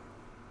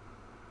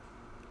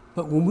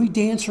 But when we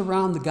dance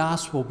around the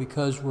gospel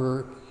because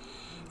we're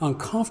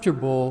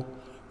uncomfortable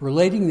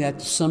relating that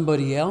to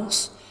somebody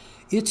else,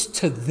 it's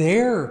to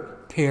their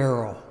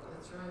peril.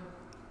 That's right.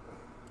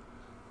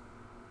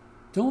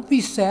 Don't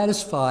be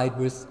satisfied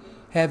with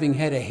having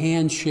had a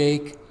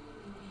handshake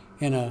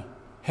and a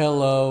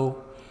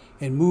hello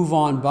and move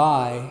on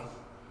by.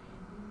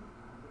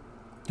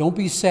 Don't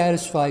be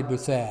satisfied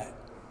with that.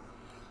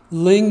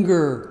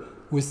 Linger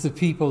with the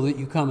people that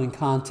you come in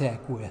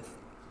contact with.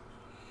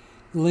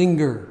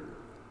 Linger.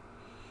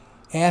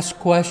 Ask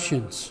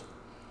questions.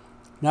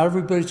 Not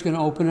everybody's going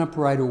to open up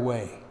right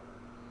away.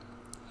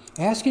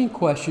 Asking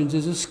questions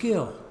is a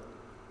skill.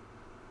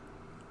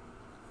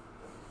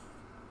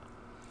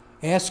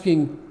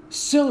 Asking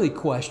silly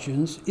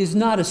questions is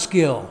not a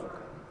skill.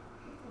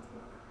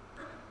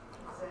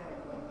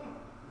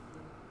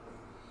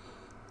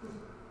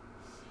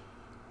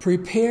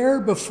 Prepare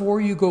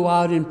before you go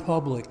out in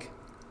public.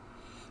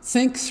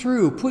 Think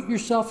through, put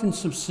yourself in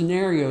some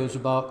scenarios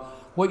about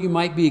what you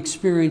might be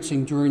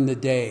experiencing during the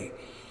day.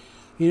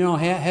 You know,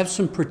 have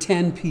some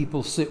pretend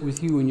people sit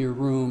with you in your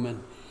room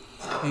and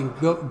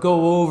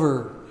go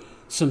over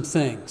some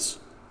things.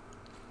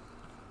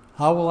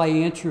 How will I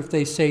answer if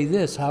they say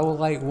this?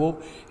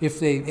 If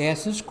they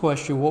ask this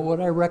question, what would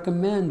I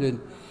recommend? And,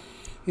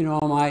 you know,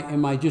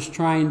 am I just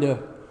trying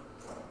to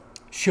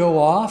show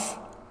off?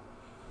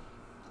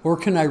 Or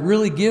can I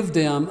really give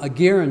them a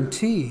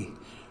guarantee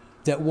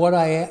that what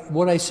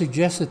I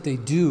suggest that they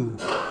do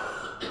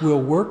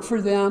will work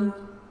for them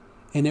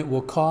and it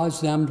will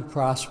cause them to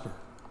prosper?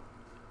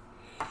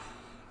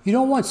 You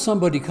don't want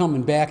somebody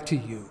coming back to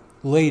you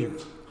later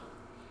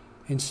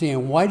and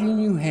saying, why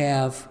didn't you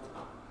have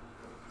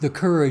the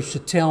courage to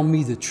tell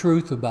me the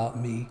truth about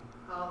me?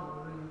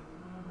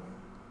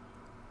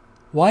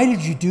 Why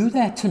did you do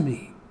that to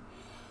me?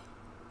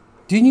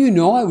 Didn't you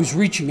know I was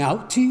reaching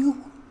out to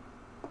you?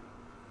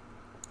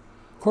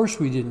 Of course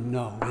we didn't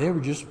know.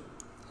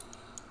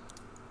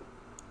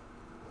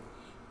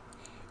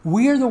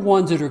 We are the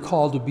ones that are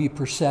called to be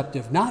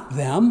perceptive, not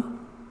them.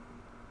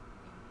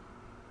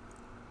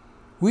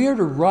 We are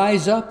to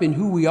rise up in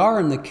who we are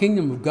in the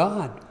kingdom of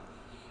God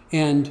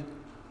and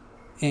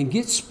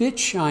get spit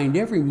shined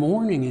every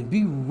morning and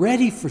be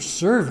ready for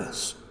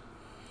service,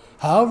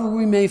 however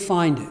we may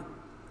find it,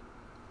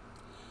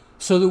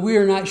 so that we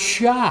are not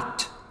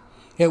shocked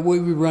at what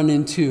we run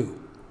into.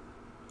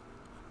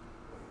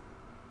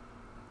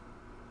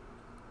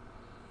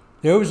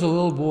 There was a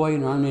little boy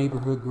in our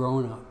neighborhood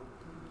growing up.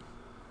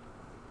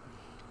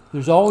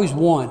 There's always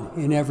one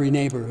in every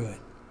neighborhood.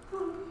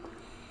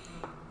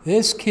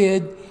 This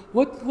kid,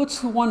 what's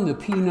the one, the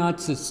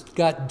Peanuts that's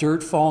got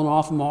dirt falling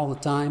off him all the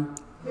time?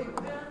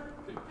 Pigpen.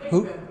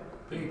 Who?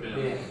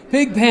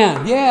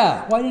 Pigpen,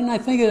 yeah. Why didn't I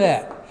think of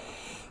that?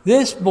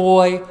 This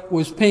boy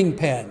was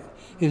Pigpen.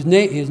 His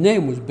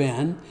name was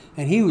Ben,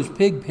 and he was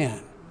Pigpen.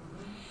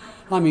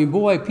 I mean,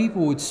 boy,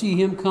 people would see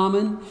him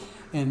coming,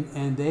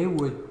 and they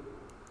would,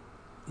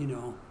 you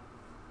know,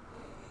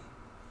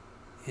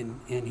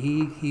 and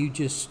he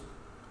just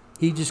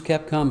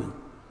kept coming.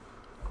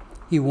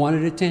 He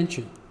wanted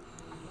attention.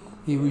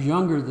 He was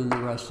younger than the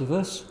rest of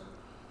us.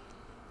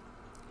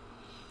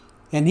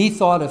 And he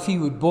thought if he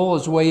would bull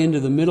his way into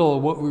the middle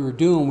of what we were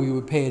doing, we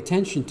would pay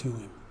attention to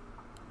him.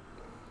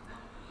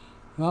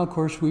 Well, of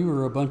course, we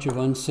were a bunch of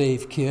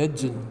unsaved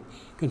kids and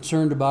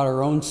concerned about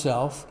our own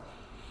self.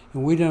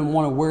 And we didn't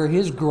want to wear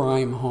his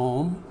grime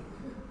home.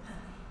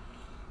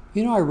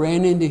 You know, I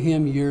ran into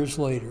him years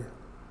later.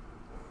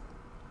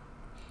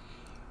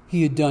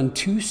 He had done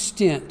 2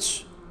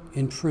 stints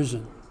in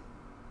prison.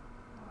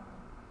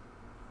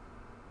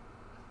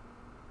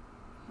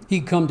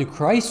 He'd come to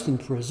Christ in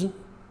prison.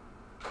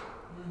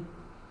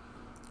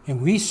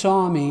 And we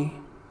saw me.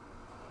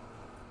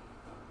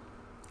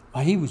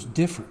 He was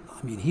different.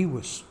 I mean, he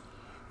was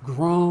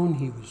grown.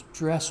 He was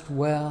dressed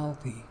well.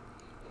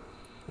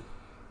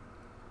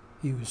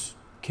 He was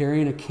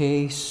carrying a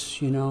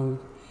case, you know,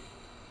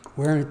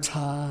 wearing a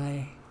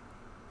tie.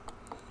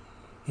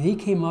 And he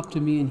came up to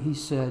me and he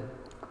said,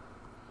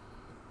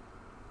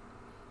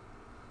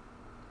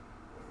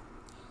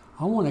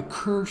 I want to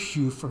curse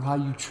you for how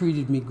you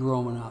treated me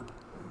growing up.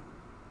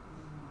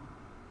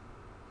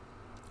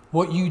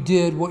 What you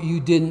did, what you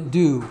didn't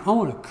do. I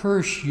want to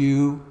curse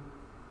you.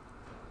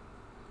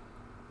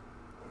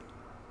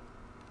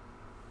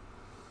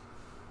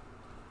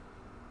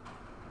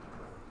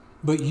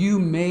 But you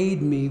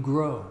made me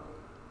grow.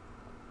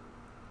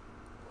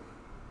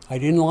 I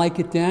didn't like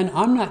it then.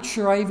 I'm not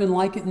sure I even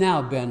like it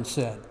now, Ben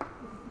said.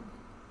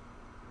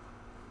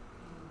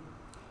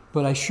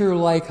 But I sure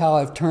like how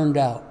I've turned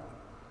out.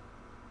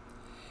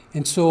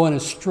 And so in a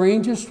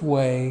strangest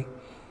way,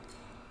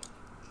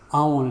 I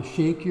want to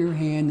shake your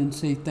hand and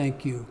say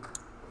thank you.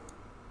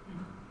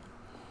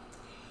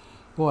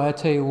 Boy, I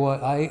tell you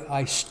what,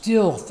 I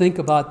still think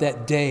about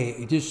that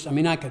day.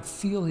 I could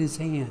feel his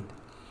hand.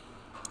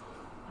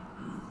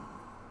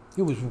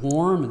 It was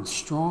warm and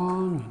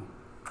strong,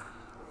 and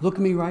looked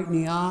me right in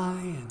the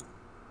eye.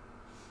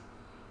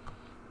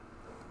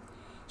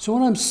 So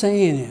what I'm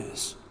saying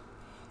is,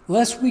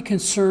 lest we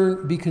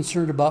be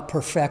concerned about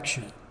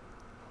perfection.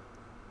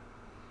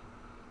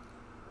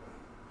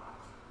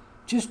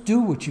 Just do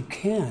what you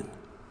can.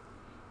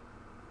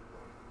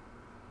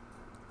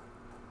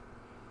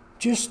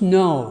 Just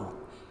know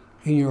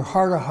in your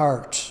heart of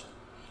hearts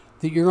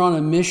that you're on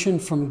a mission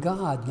from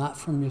God, not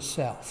from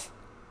yourself.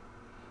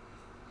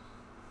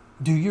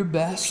 Do your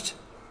best,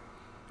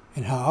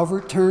 and however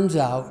it turns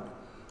out,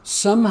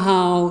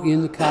 somehow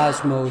in the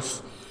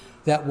cosmos,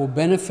 that will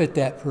benefit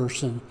that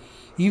person.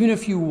 Even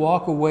if you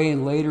walk away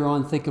and later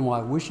on thinking, well,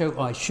 I wish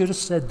I should have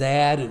said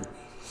that, and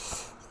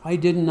why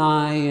didn't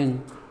I?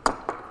 And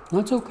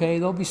that's okay.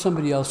 There'll be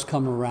somebody else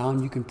come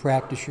around. You can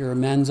practice your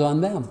amends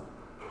on them.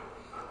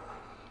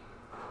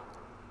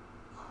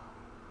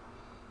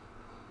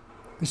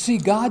 But see,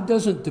 God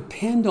doesn't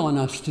depend on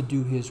us to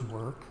do His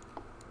work.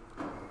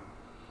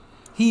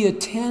 He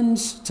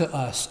attends to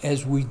us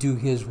as we do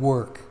His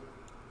work.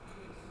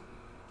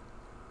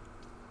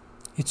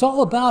 It's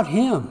all about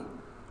Him.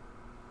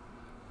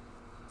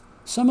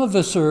 Some of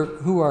us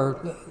who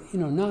are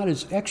not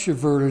as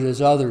extroverted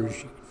as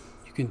others.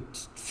 You can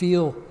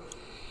feel,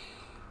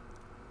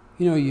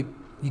 you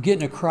get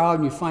in a crowd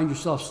and you find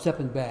yourself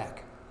stepping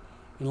back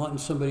and letting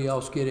somebody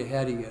else get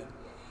ahead of you,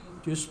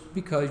 just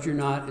because you're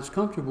not as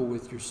comfortable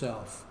with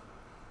yourself.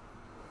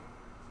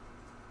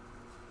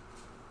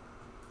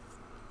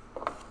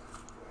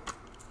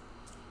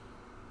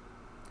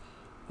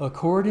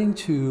 According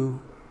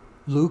to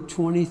Luke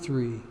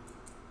 23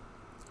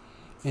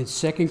 and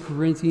 2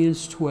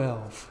 Corinthians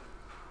 12,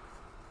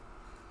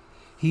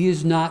 He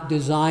has not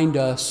designed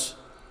us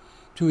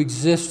to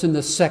exist in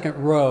the second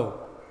row.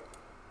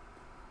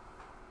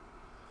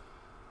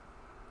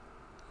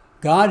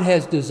 God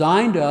has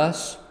designed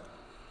us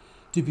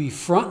to be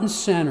front and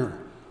center.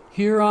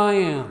 Here I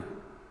am,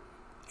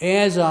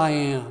 as I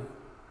am.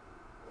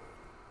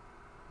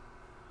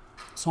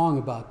 Song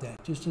about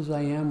that. Just as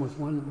I am,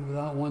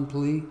 without one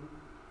plea.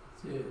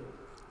 That's it.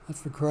 That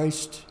for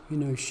Christ,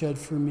 shed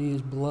for me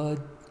His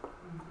blood.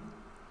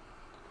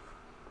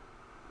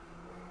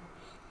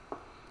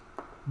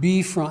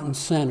 Be front and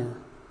center,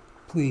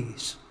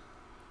 please.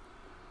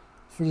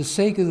 For the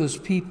sake of those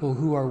people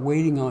who are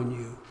waiting on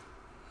you.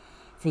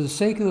 For the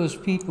sake of those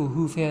people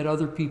who've had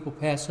other people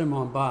pass them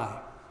on by.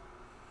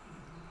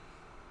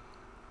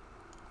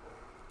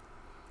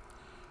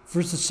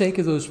 For the sake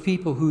of those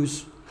people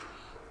whose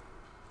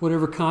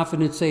whatever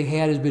confidence they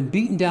had has been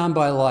beaten down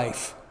by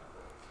life.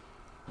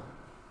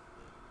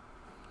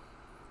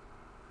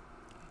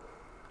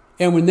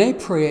 And when they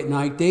pray at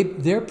night,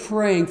 they're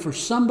praying for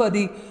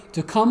somebody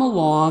to come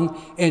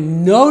along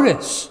and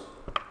notice.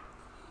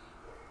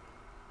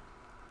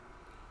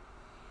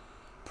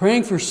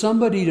 Praying for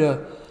somebody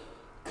to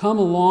come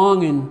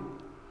along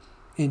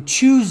and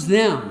choose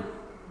them,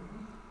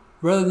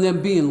 rather than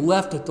them being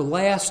left at the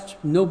last.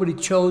 Nobody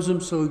chose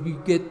them, so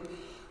you get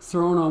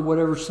thrown on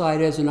whatever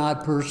side as an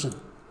odd person.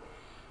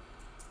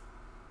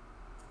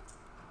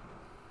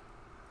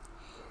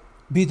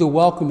 Be the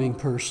welcoming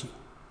person.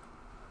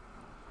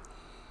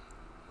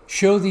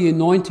 Show the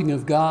anointing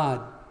of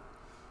God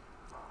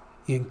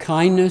in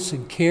kindness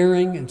and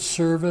caring and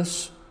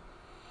service,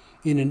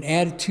 in an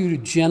attitude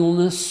of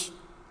gentleness,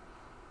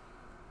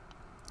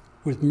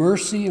 with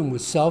mercy and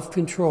with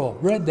self-control.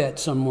 Read that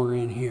somewhere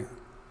in here.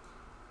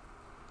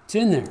 It's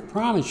in there, I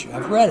promise you.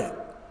 I've read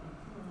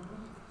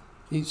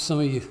it.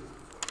 Some of you,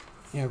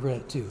 I've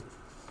read it too.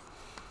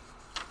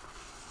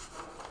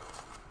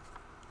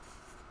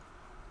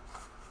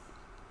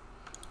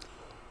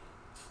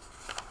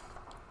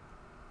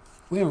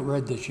 We haven't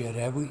read this yet,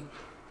 have we?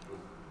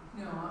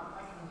 No, I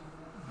can.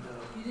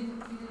 You didn't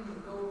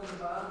go over the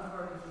bottom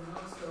part of your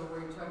notes, though, where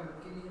you're talking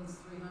about Gideon's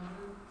 300?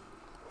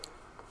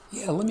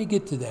 Yeah, let me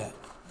get to that.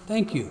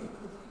 Thank you.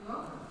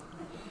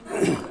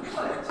 There you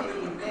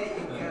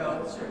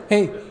go.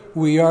 Hey,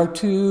 we are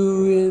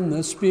two in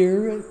the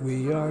Spirit,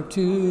 we are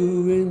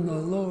two in the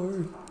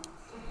Lord.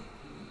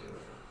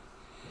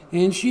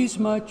 And she's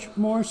much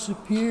more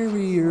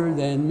superior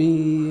than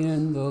me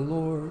and the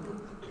Lord.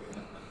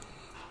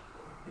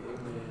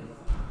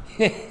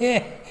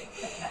 I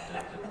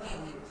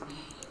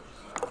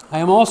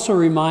am also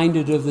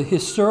reminded of the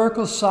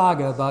historical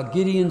saga about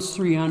Gideon's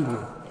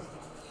 300.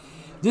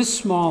 This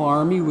small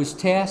army was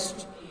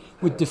tasked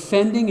with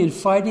defending and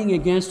fighting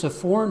against a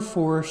foreign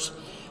force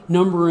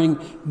numbering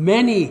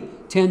many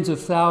tens of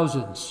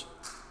thousands.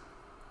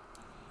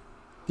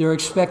 Their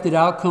expected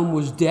outcome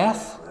was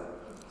death,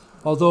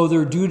 although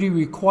their duty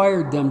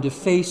required them to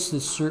face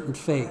this certain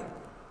fate.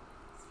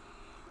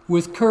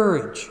 With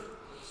courage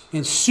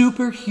and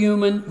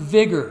superhuman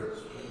vigor,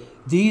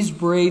 these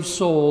brave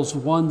souls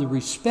won the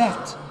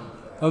respect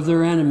of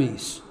their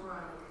enemies.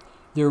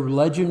 Their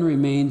legend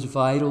remains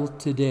vital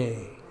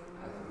today.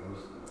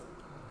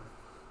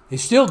 They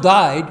still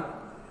died.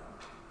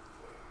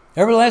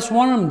 Every last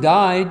one of them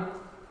died.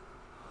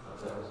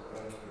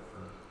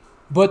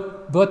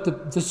 But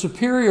the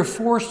superior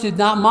force did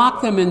not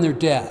mock them in their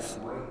death.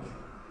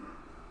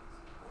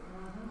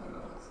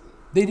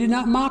 They did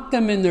not mock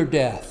them in their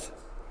death.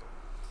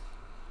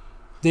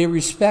 They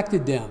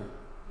respected them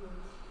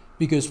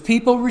because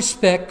people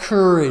respect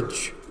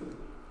courage,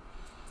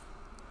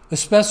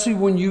 especially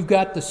when you've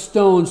got the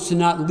stones to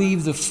not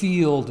leave the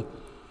field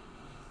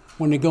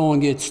when the going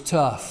gets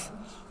tough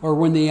or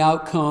when the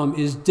outcome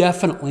is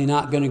definitely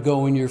not going to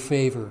go in your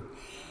favor.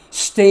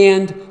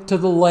 Stand to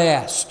the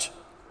last.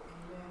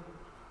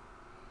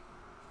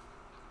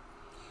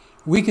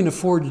 We can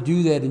afford to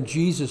do that in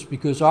Jesus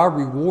because our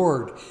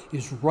reward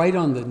is right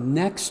on the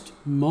next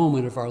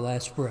moment of our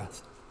last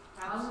breath.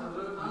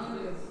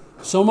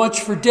 So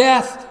much for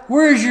death.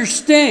 Where is your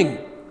sting?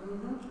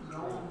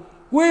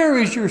 Where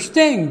is your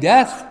sting,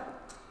 death?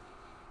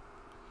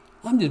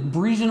 I'm just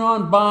breezing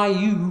on by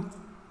you.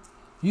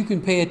 You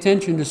can pay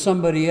attention to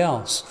somebody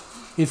else.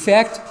 In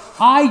fact,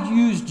 I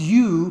used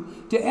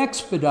you to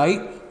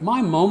expedite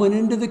my moment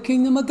into the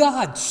kingdom of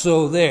God.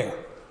 So there.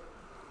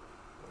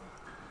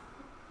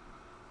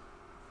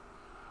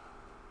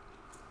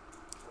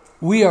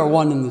 We are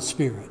one in the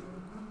Spirit.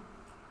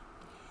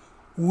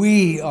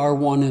 We are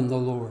one in the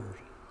Lord.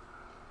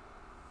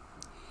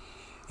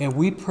 And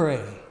we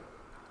pray.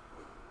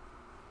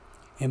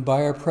 And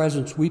by our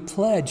presence, we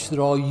pledge that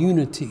all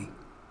unity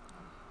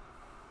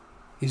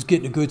is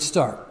getting a good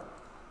start.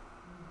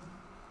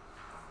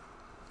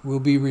 Will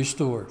be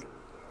restored.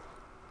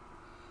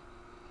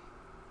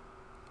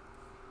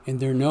 And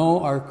there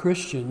know our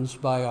Christians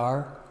by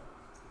our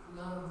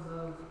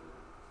Love.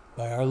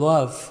 by our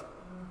love.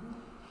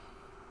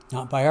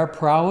 Not by our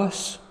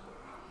prowess,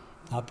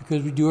 not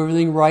because we do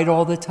everything right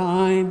all the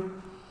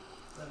time,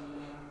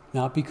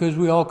 not because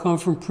we all come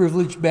from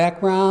privileged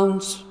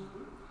backgrounds.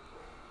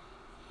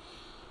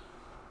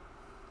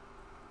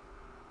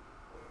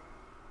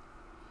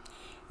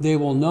 They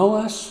will know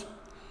us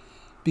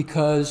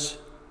because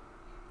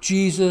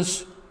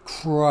Jesus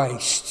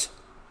Christ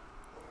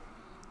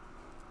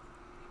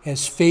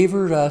has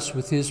favored us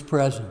with his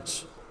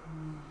presence.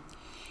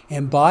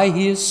 And by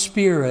his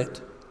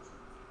Spirit,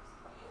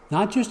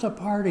 not just a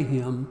part of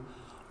him,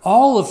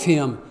 all of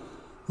him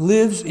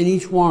lives in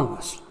each one of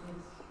us.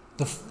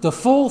 The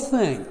full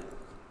thing,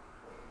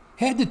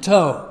 head to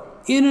toe,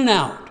 in and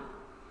out.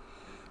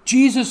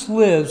 Jesus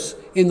lives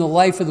in the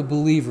life of the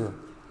believer.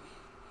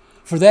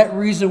 For that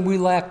reason, we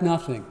lack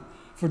nothing.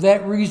 For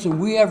that reason,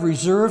 we have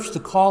reserves to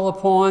call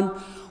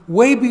upon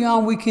way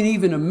beyond we can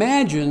even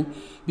imagine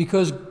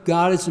because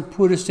God hasn't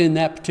put us in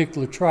that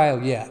particular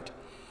trial yet.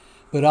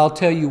 But I'll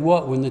tell you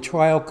what, when the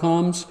trial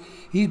comes,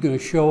 he's going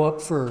to show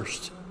up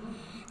first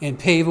and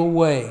pave a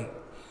way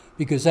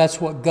because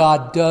that's what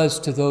God does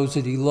to those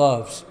that he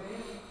loves.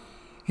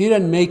 He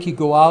doesn't make you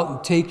go out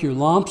and take your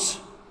lumps.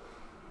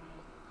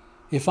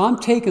 If I'm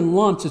taking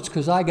lumps, it's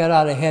because I got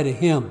out ahead of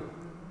him.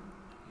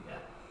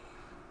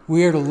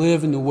 We are to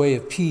live in the way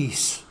of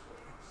peace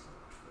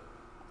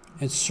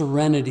and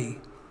serenity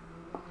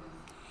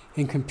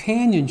and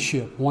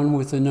companionship one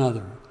with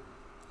another.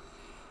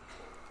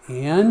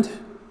 And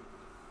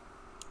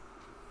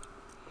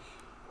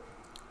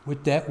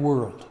with that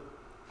world.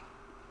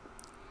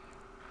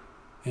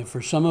 And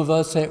for some of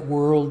us, that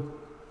world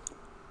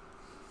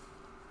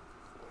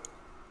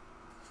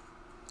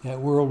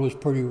was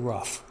pretty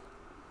rough.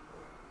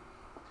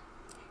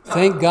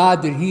 Thank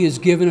God that he has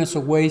given us a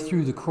way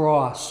through the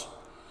cross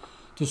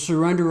to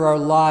surrender our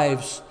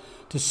lives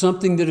to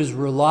something that is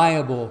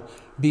reliable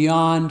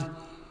beyond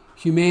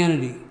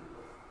humanity,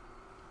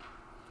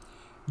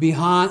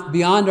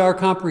 beyond our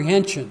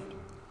comprehension,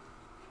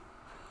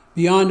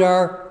 beyond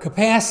our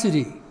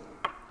capacity,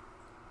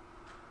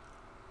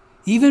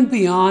 even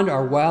beyond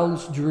our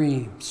wildest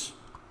dreams.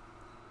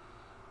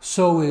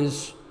 So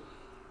is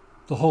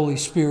the Holy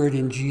Spirit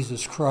in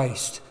Jesus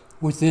Christ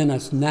within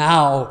us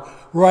now,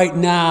 right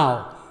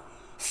now,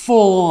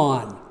 full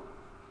on,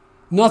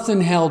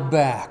 nothing held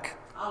back.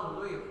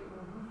 Hallelujah.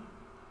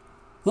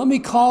 Let me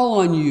call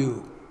on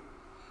you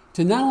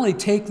to not only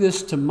take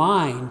this to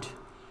mind,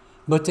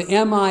 but to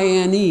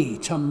M-I-N-E,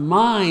 to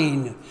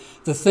mine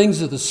the things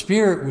of the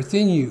Spirit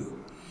within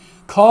you.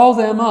 Call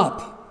them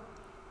up.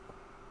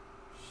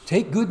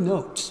 Take good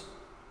notes.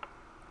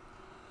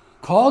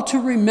 Call to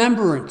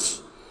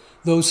remembrance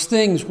those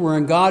things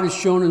wherein God has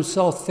shown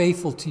himself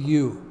faithful to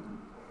you.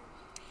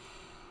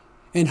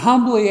 And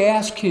humbly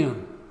ask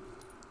him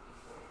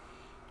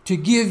to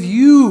give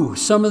you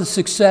some of the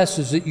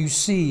successes that you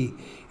see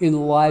in the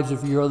lives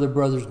of your other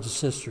brothers and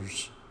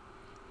sisters.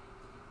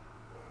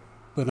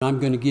 But I'm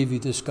going to give you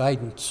this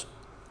guidance.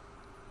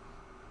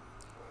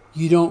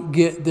 You don't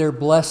get their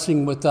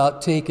blessing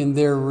without taking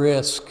their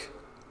risk.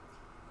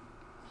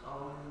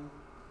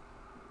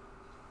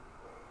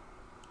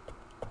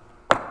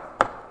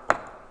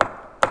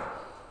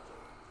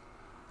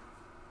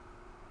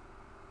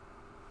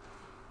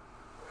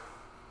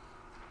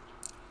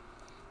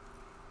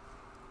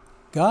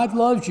 God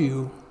loves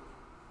you.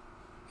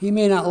 He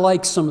may not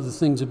like some of the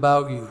things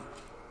about you.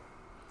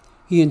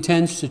 He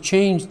intends to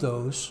change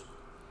those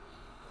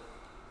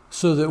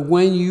so that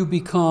when you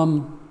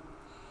become,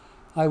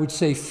 I would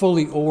say,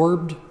 fully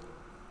orbed,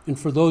 and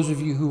for those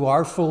of you who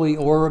are fully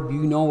orbed,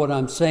 you know what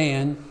I'm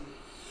saying,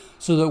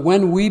 so that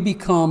when we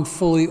become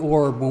fully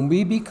orbed, when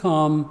we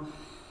become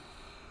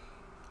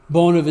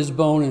bone of his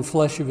bone and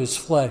flesh of his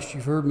flesh.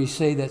 You've heard me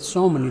say that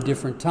so many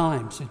different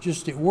times.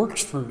 It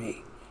works for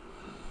me.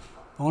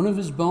 Bone of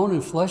his bone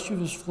and flesh of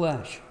his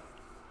flesh.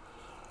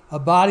 A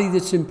body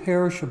that's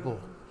imperishable.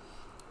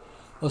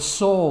 A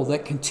soul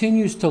that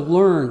continues to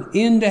learn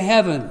into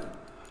heaven.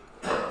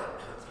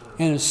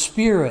 And a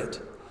spirit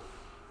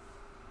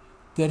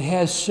that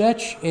has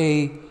such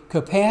a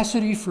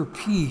capacity for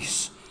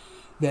peace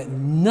that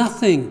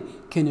nothing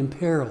can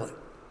imperil it.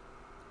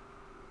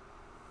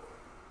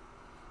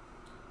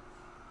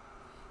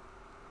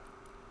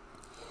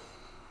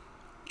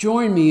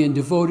 Join me in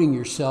devoting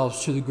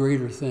yourselves to the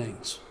greater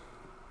things.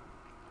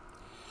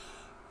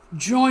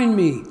 Join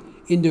me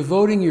in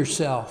devoting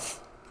yourself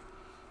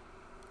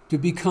to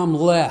become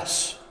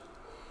less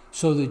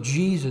so that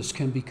Jesus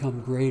can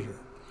become greater.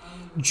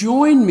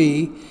 Join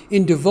me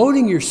in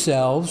devoting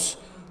yourselves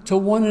to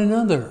one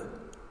another.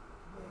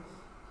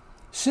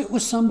 Sit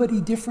with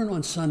somebody different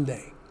on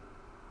Sunday.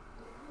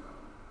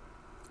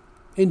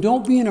 And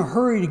don't be in a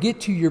hurry to get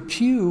to your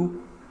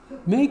pew.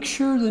 Make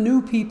sure the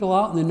new people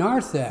out in the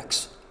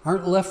narthex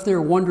aren't left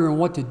there wondering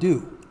what to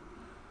do.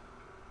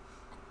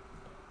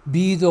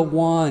 Be the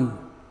one.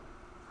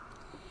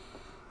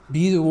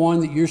 Be the one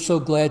that you're so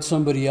glad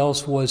somebody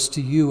else was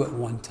to you at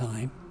one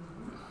time.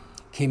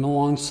 Came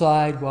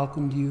alongside,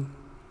 welcomed you.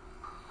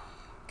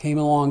 Came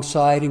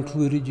alongside,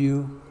 included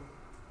you.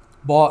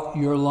 Bought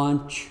your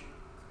lunch.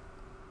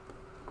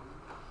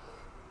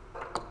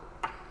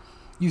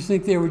 You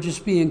think they were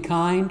just being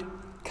kind?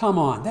 Come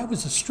on, that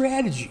was a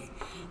strategy.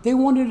 They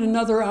wanted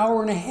another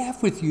hour and a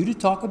half with you to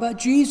talk about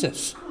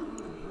Jesus.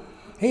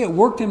 Hey, it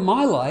worked in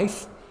my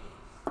life.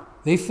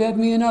 They fed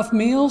me enough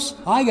meals,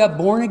 I got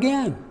born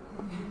again.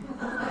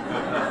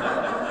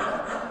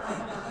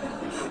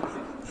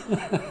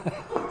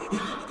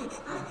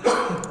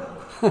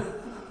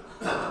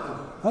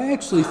 I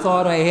actually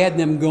thought I had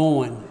them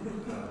going.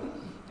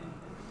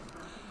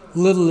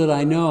 Little did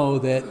I know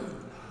that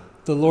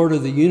the Lord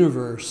of the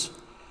universe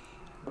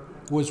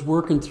was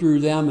working through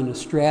them in a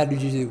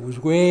strategy that was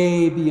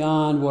way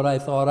beyond what I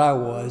thought I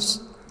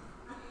was.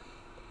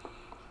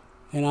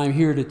 And I'm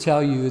here to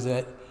tell you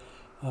that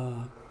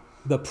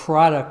the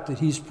product that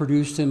he's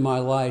produced in my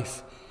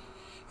life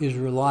is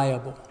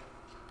reliable.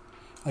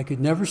 I could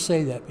never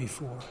say that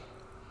before.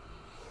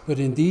 But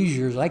in these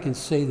years, I can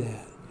say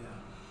that. Yeah.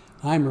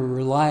 I'm a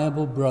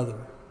reliable brother.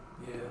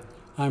 Yeah.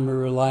 I'm a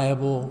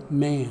reliable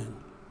man.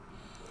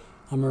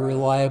 I'm a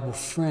reliable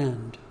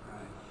friend. Right.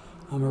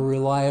 I'm a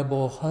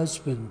reliable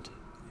husband.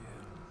 Yeah.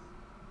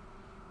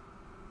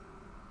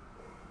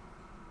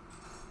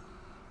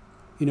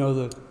 You know,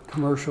 the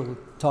commercial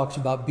talks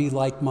about be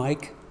like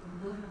Mike.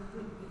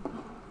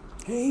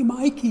 Hey,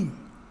 Mikey.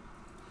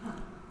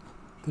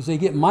 Because they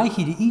get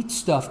Mikey to eat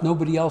stuff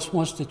nobody else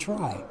wants to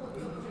try.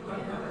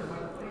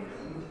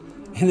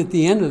 And at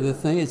the end of the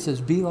thing, it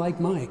says, be like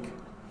Mike.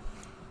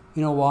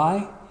 You know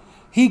why?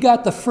 He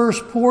got the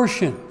first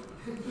portion.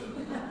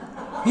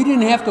 He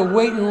didn't have to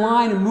wait in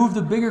line and move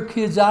the bigger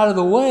kids out of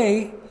the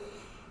way.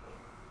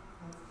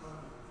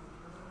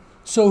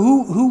 So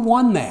who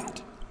won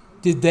that?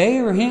 Did they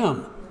or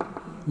him?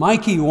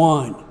 Mikey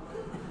won.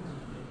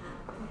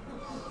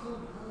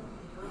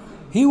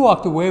 He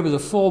walked away with a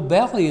full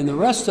belly, and the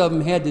rest of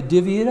them had to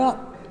divvy it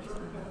up.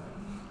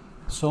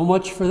 So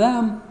much for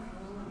them.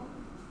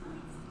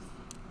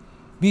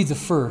 Be the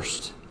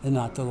first and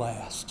not the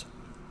last.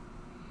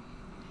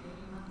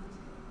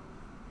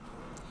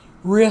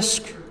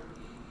 Risk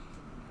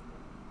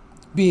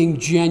being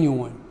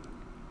genuine,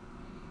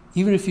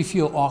 even if you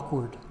feel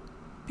awkward.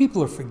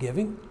 People are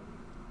forgiving.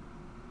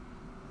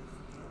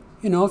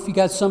 You know, if you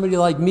got somebody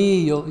like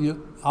me,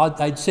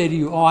 I'd say to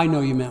you, oh, I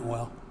know you meant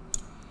well.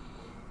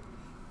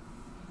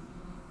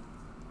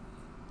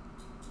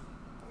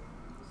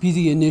 Be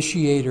the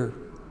initiator,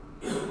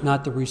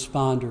 not the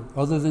responder,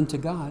 other than to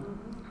God.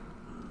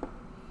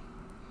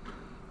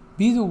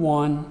 Be the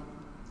one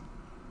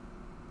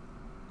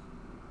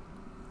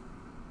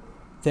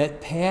that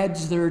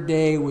pads their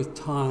day with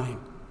time,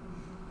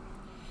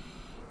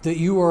 that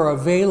you are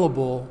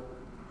available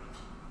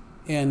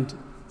and,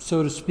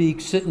 so to speak,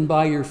 sitting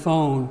by your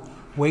phone,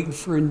 waiting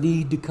for a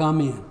need to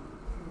come in.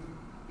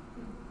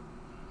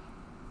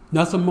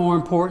 Nothing more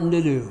important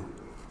to do,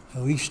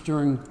 at least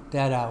during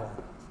that hour.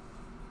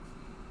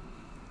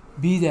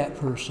 Be that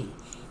person.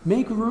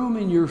 Make room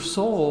in your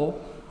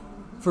soul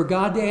for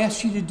God to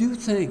ask you to do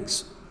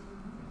things.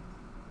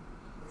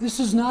 This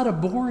is not a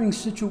boring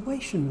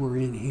situation we're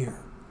in here.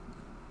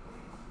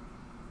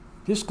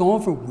 Just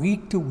going from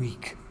week to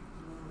week.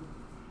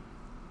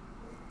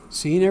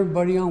 Seeing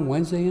everybody on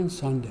Wednesday and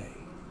Sunday.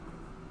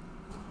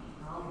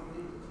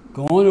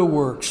 Going to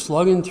work,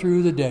 slugging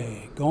through the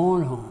day,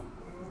 going home.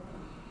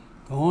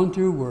 Going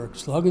through work,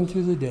 slugging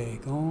through the day,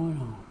 going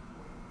home.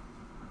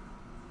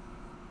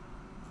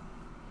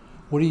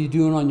 What are you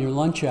doing on your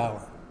lunch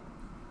hour?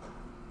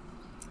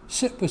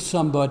 Sit with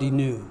somebody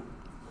new.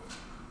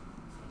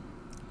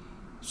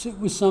 Sit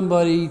with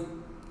somebody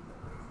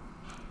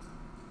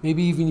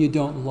maybe even you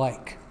don't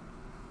like.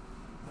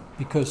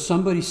 Because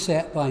somebody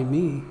sat by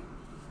me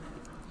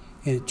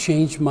And it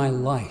changed my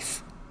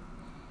life.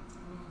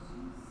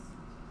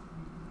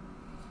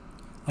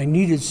 I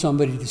needed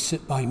somebody to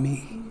sit by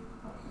me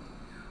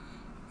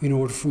in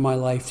order for my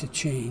life to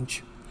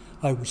change.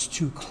 I was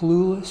too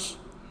clueless.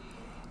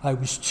 I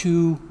was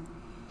too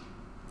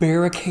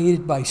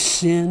barricaded by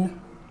sin.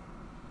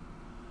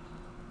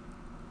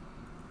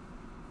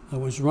 I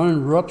was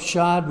running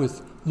roughshod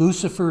with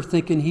Lucifer,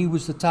 thinking he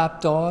was the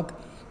top dog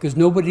because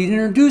nobody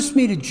introduced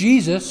me to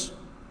Jesus.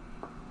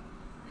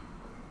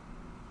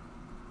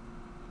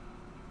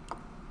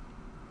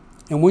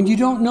 And when you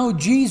don't know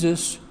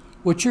Jesus,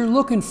 what you're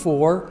looking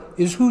for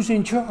is who's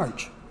in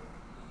charge.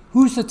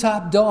 Who's the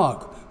top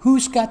dog?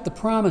 Who's got the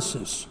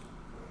promises?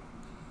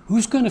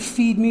 Who's going to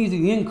feed me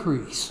the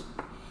increase?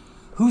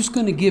 Who's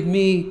going to give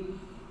me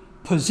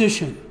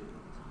position?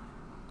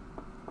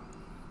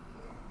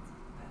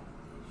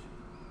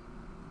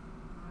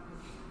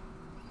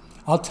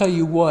 I'll tell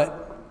you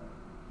what,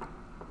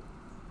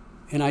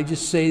 and I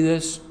just say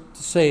this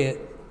to say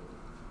it,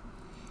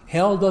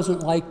 hell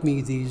doesn't like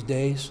me these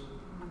days.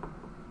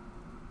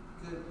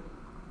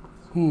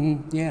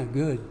 Yeah,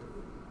 good.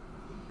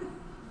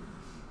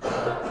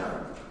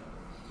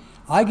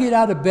 I get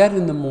out of bed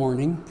in the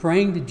morning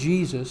praying to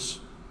Jesus,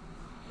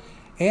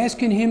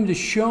 asking him to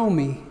show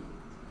me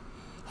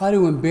how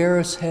to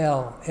embarrass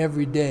hell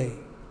every day.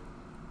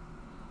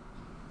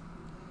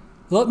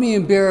 Let me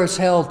embarrass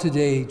hell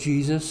today,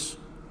 Jesus.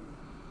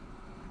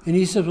 And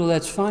he said, well,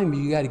 that's fine, but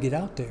you got to get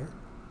out there.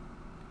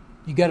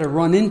 You got to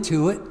run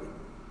into it.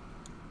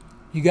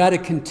 You got to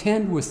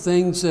contend with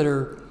things that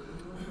are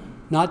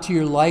not to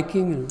your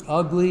liking and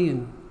ugly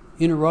and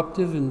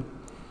interruptive.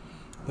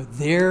 But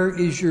there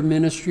is your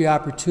ministry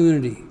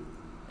opportunity.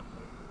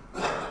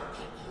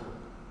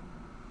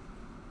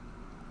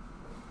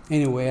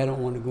 Anyway, I don't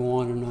want to go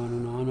on and on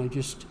and on.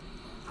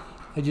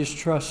 I just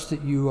trust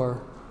that you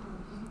are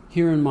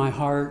hearing my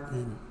heart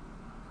and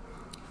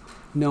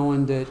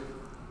knowing that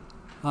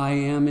I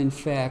am, in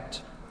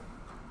fact,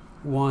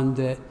 one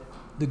that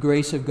the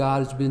grace of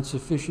God has been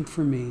sufficient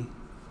for me,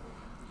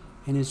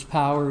 and his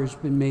power has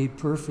been made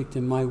perfect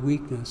in my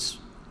weakness.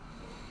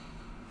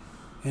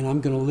 And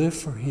I'm going to live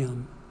for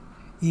him,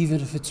 even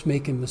if it's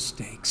making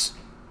mistakes.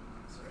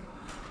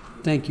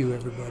 Thank you,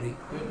 everybody.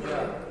 Good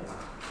job.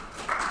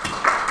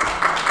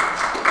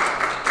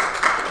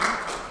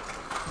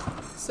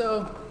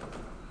 So,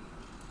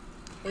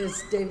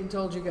 as David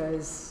told you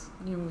guys,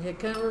 we had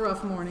kind of a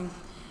rough morning.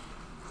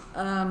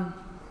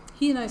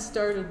 He and I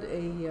started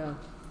a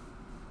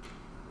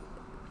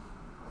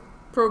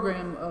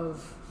program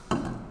of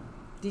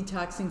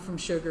detoxing from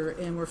sugar,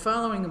 and we're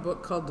following a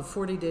book called The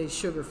 40 Days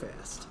Sugar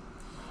Fast.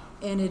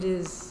 And it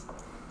is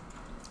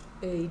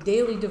a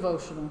daily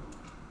devotional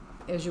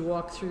as you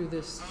walk through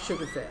this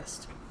sugar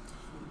fast.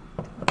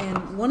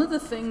 And one of the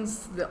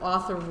things the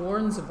author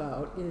warns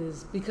about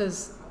is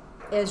because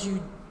as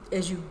you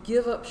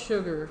give up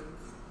sugar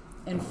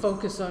and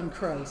focus on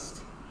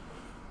Christ,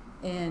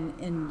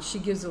 and she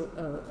gives a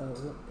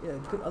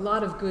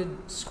lot of good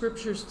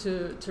scriptures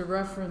to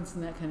reference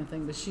and that kind of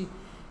thing, but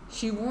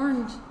she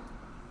warned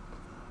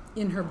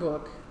in her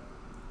book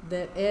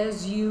that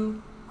as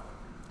you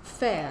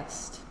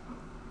fast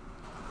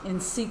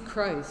and seek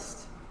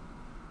Christ,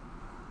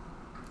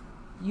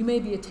 you may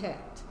be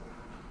attacked,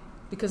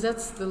 because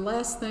that's the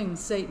last thing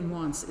Satan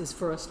wants, is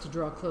for us to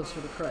draw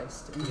closer to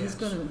Christ, and Yes.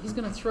 he's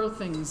gonna throw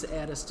things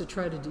at us to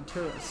try to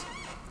deter us.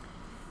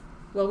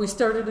 Well, we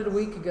started it a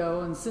week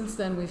ago, and since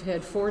then we've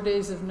had 4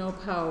 days of no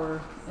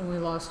power, and we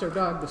lost our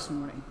dog this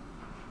morning.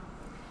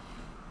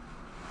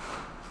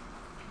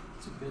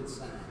 It's a good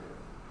sign.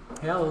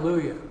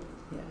 Hallelujah.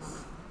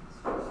 Yes.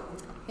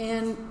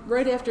 And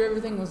right after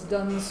everything was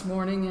done this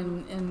morning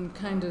and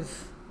kind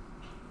of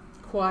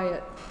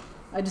quiet,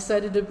 I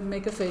decided to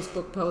make a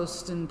Facebook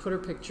post and put her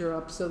picture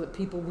up so that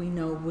people we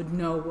know would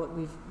know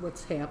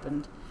what's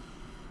happened.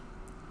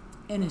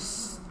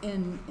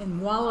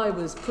 And while I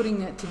was putting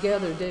that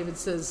together, David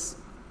says,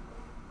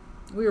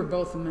 we were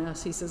both a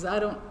mess. He says, I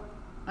don't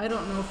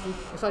know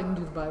if I can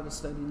do the Bible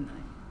study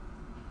tonight.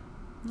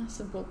 And I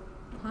said, well,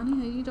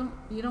 honey, you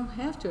don't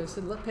have to. I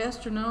said, let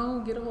Pastor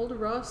know, get a hold of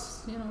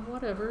Russ,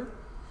 whatever.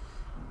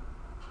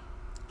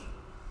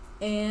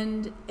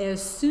 And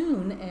as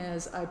soon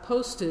as I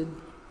posted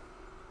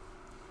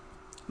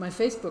my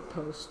Facebook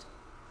post,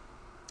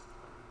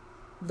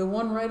 the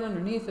one right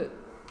underneath it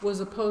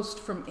was a post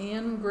from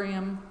Ann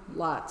Graham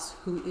Lotz,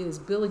 who is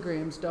Billy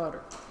Graham's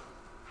daughter.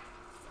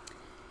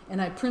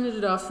 And I printed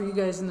it off for you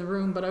guys in the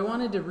room, but I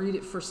wanted to read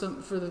it for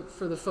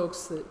the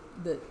folks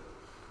that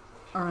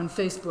are on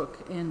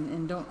Facebook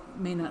and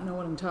may not know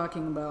what I'm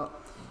talking about.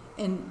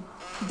 And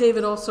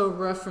David also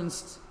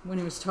referenced when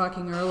he was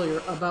talking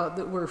earlier about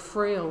that we're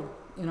frail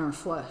in our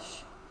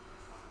flesh.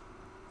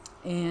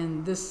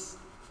 And this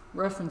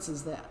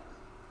references that.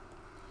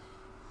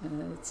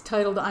 It's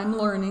titled, I'm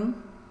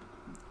Learning,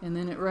 and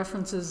then it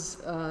references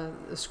a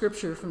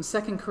scripture from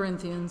 2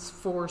 Corinthians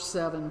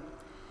 4:7.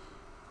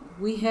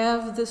 We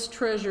have this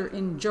treasure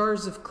in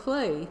jars of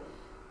clay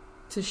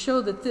to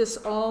show that this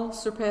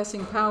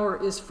all-surpassing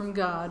power is from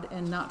God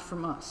and not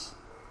from us.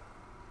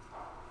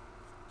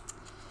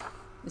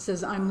 It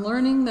says, I'm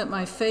learning that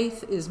my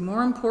faith is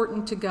more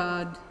important to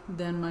God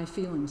than my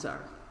feelings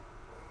are.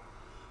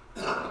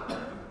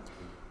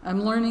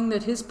 I'm learning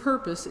that His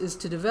purpose is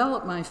to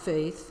develop my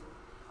faith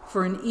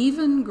for an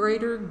even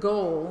greater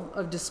goal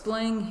of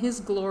displaying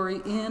His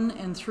glory in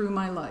and through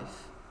my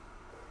life.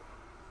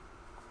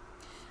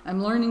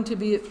 I'm learning to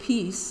be at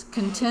peace,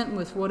 content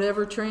with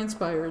whatever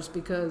transpires,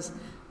 because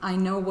I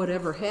know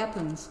whatever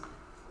happens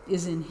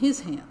is in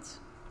His hands.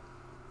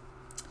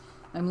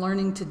 I'm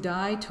learning to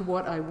die to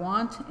what I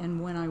want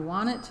and when I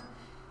want it,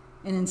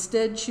 and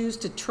instead choose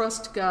to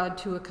trust God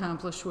to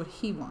accomplish what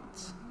He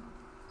wants.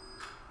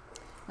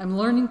 I'm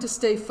learning to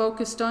stay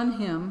focused on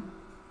Him,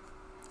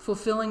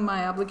 fulfilling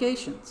my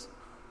obligations.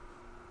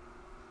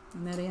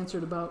 And that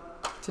answered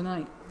about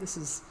tonight.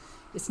 It's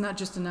not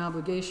just an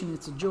obligation,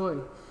 it's a joy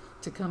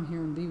to come here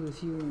and be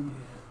with you.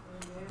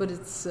 But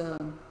it's,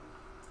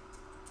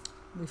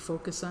 we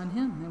focus on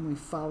Him and we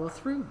follow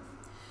through.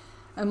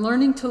 I'm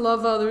learning to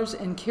love others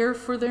and care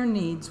for their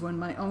needs when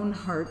my own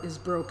heart is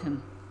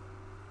broken.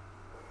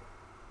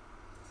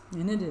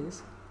 And it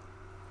is.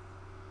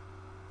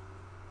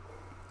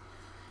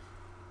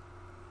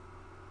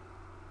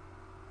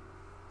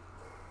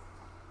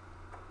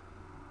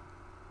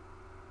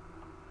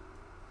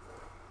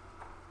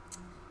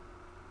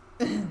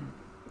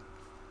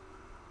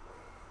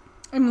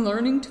 I'm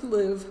learning to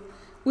live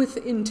with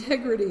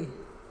integrity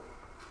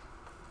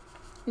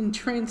and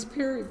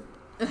transparency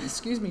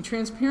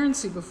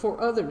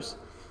before others,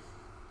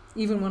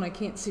 even when I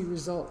can't see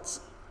results.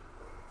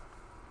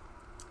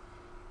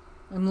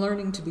 I'm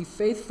learning to be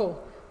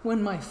faithful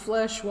when my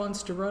flesh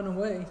wants to run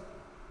away.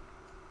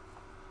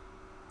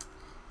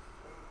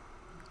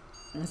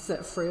 That's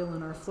that frail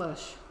in our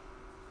flesh.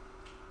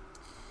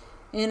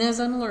 And as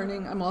I'm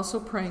learning, I'm also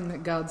praying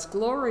that God's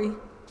glory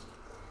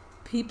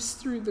peeps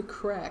through the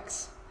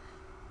cracks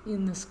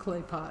in this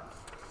clay pot.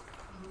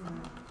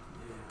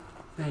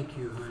 Thank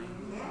you, honey.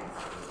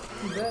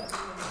 You bet.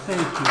 Thank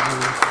you,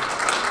 honey.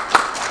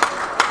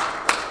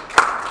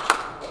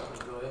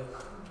 Go ahead.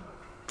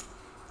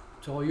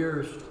 It's all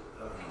yours.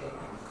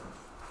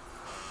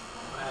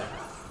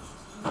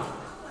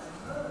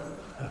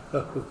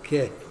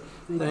 Okay.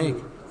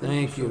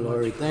 Thank you,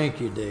 Lori. Thank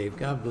you, Dave.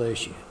 God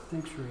bless you.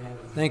 Thanks for having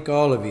me. Thank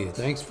all of you.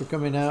 Thanks for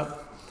coming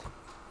out.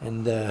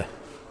 And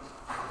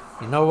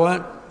you know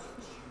what?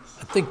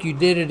 I think you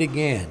did it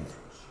again.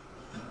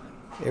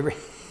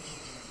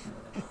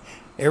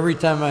 Every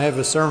time I have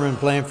a sermon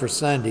planned for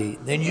Sunday,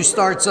 then you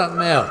start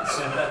something else.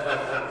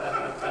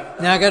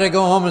 Now I got to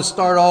go home and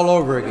start all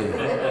over again.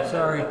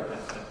 Sorry.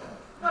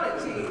 What a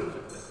team.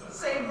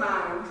 Same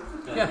mind.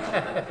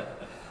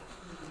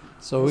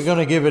 So we're going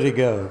to give it a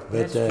go.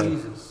 But That's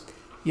Jesus.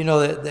 you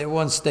know that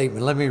one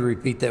statement. Let me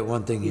repeat that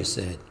one thing you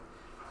said.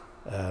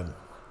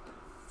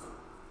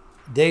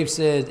 Dave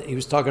said, he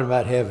was talking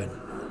about heaven.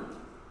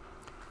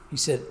 He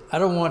said, I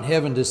don't want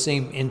heaven to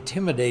seem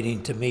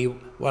intimidating to me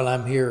while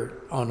I'm here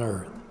on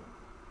earth.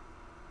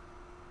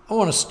 I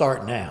want to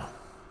start now.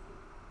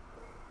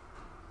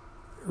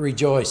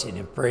 Rejoicing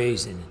and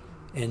praising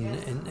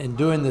and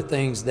doing the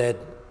things that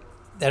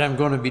I'm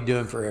going to be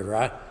doing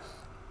forever.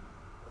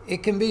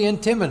 It can be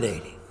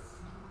intimidating.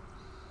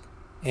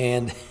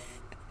 And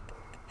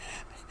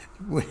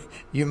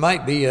you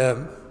might be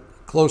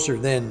closer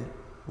than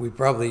we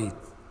probably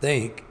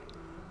think.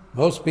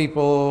 Most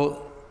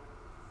people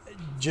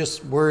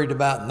just worried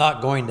about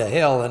not going to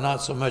hell and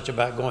not so much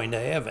about going to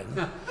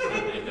heaven.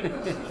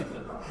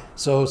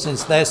 So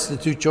since that's the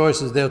two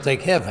choices, they'll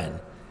take heaven.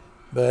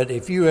 But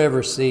if you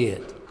ever see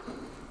it,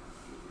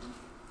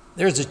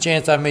 there's a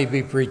chance I may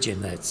be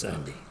preaching that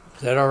Sunday.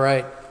 Is that all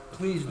right?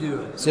 Please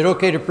do. Is it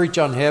okay to preach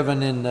on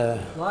heaven in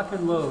Lock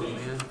and load,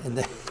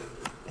 man.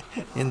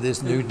 in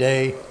this new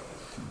day?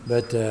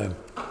 But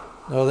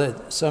no,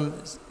 that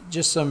some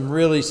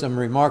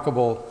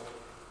remarkable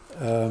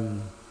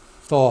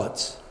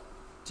thoughts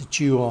to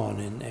chew on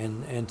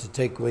and to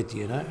take with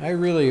you. And I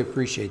really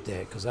appreciate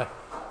that, because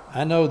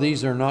I know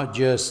these are not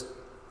just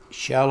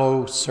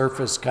shallow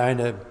surface kind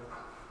of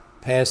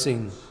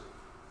passing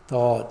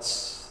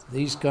thoughts.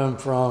 These come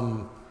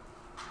from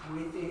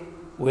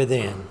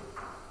within.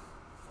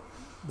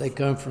 They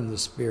come from the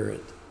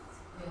Spirit.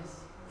 Yes.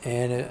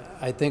 And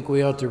I think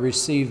we ought to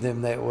receive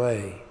them that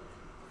way.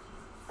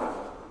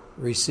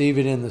 Receive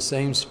it in the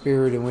same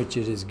spirit in which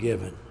it is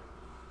given.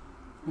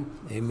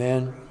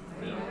 Amen?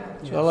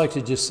 So I'd like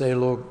to just say a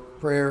little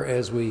prayer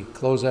as we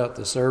close out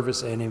the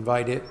service and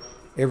invite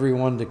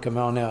everyone to come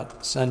on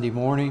out Sunday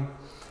morning.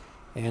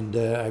 And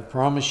I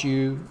promise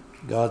you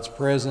God's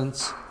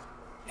presence,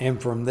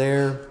 and from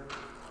there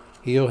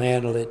He'll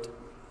handle it,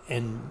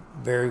 and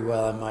very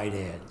well, I might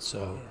add.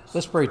 So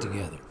let's pray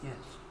together. Yes.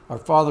 Our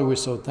Father, we're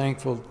so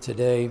thankful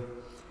today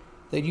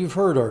that you've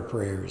heard our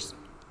prayers,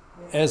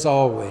 as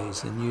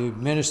always, and you've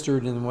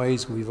ministered in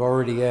ways we've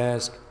already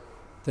asked.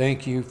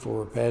 Thank you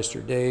for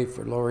Pastor Dave,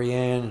 for Lori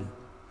Ann, and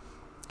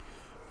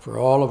for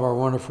all of our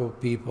wonderful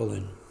people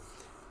and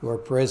who are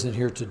present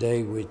here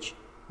today, which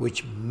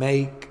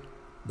make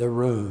the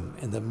room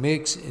and the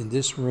mix in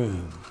this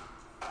room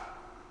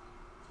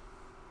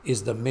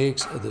is the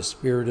mix of the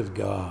Spirit of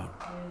God.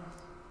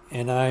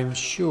 And I'm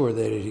sure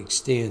that it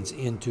extends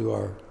into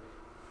our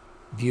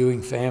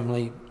viewing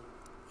family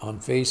on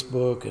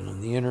Facebook and on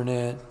the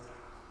internet.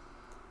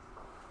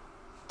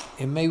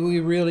 And may we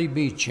really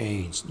be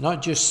changed,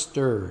 not just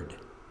stirred,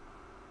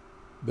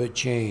 but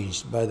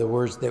changed by the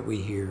words that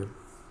we hear.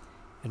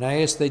 And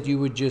I ask that you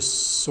would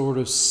just sort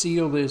of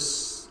seal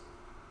this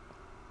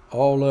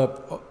all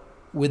up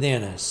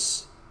within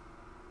us,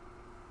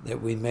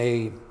 that we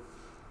may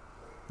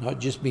not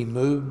just be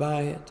moved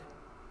by it,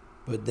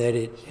 but that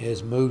it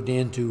has moved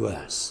into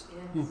us.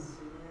 Yes.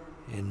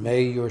 And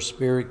may your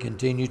Spirit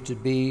continue to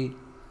be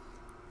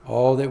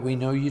all that we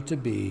know you to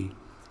be.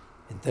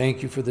 And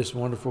thank you for this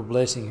wonderful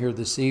blessing here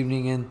this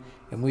evening.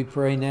 And we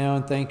pray now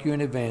and thank you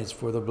in advance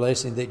for the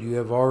blessing that you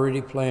have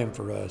already planned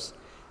for us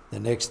the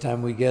next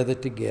time we gather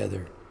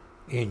together.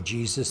 In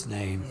Jesus'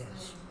 name,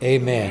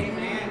 amen.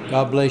 Amen.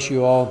 God bless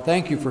you all.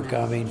 Thank you for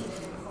coming.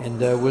 And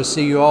we'll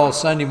see you all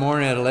Sunday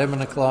morning at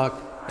 11 o'clock.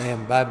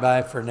 And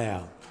bye-bye for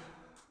now.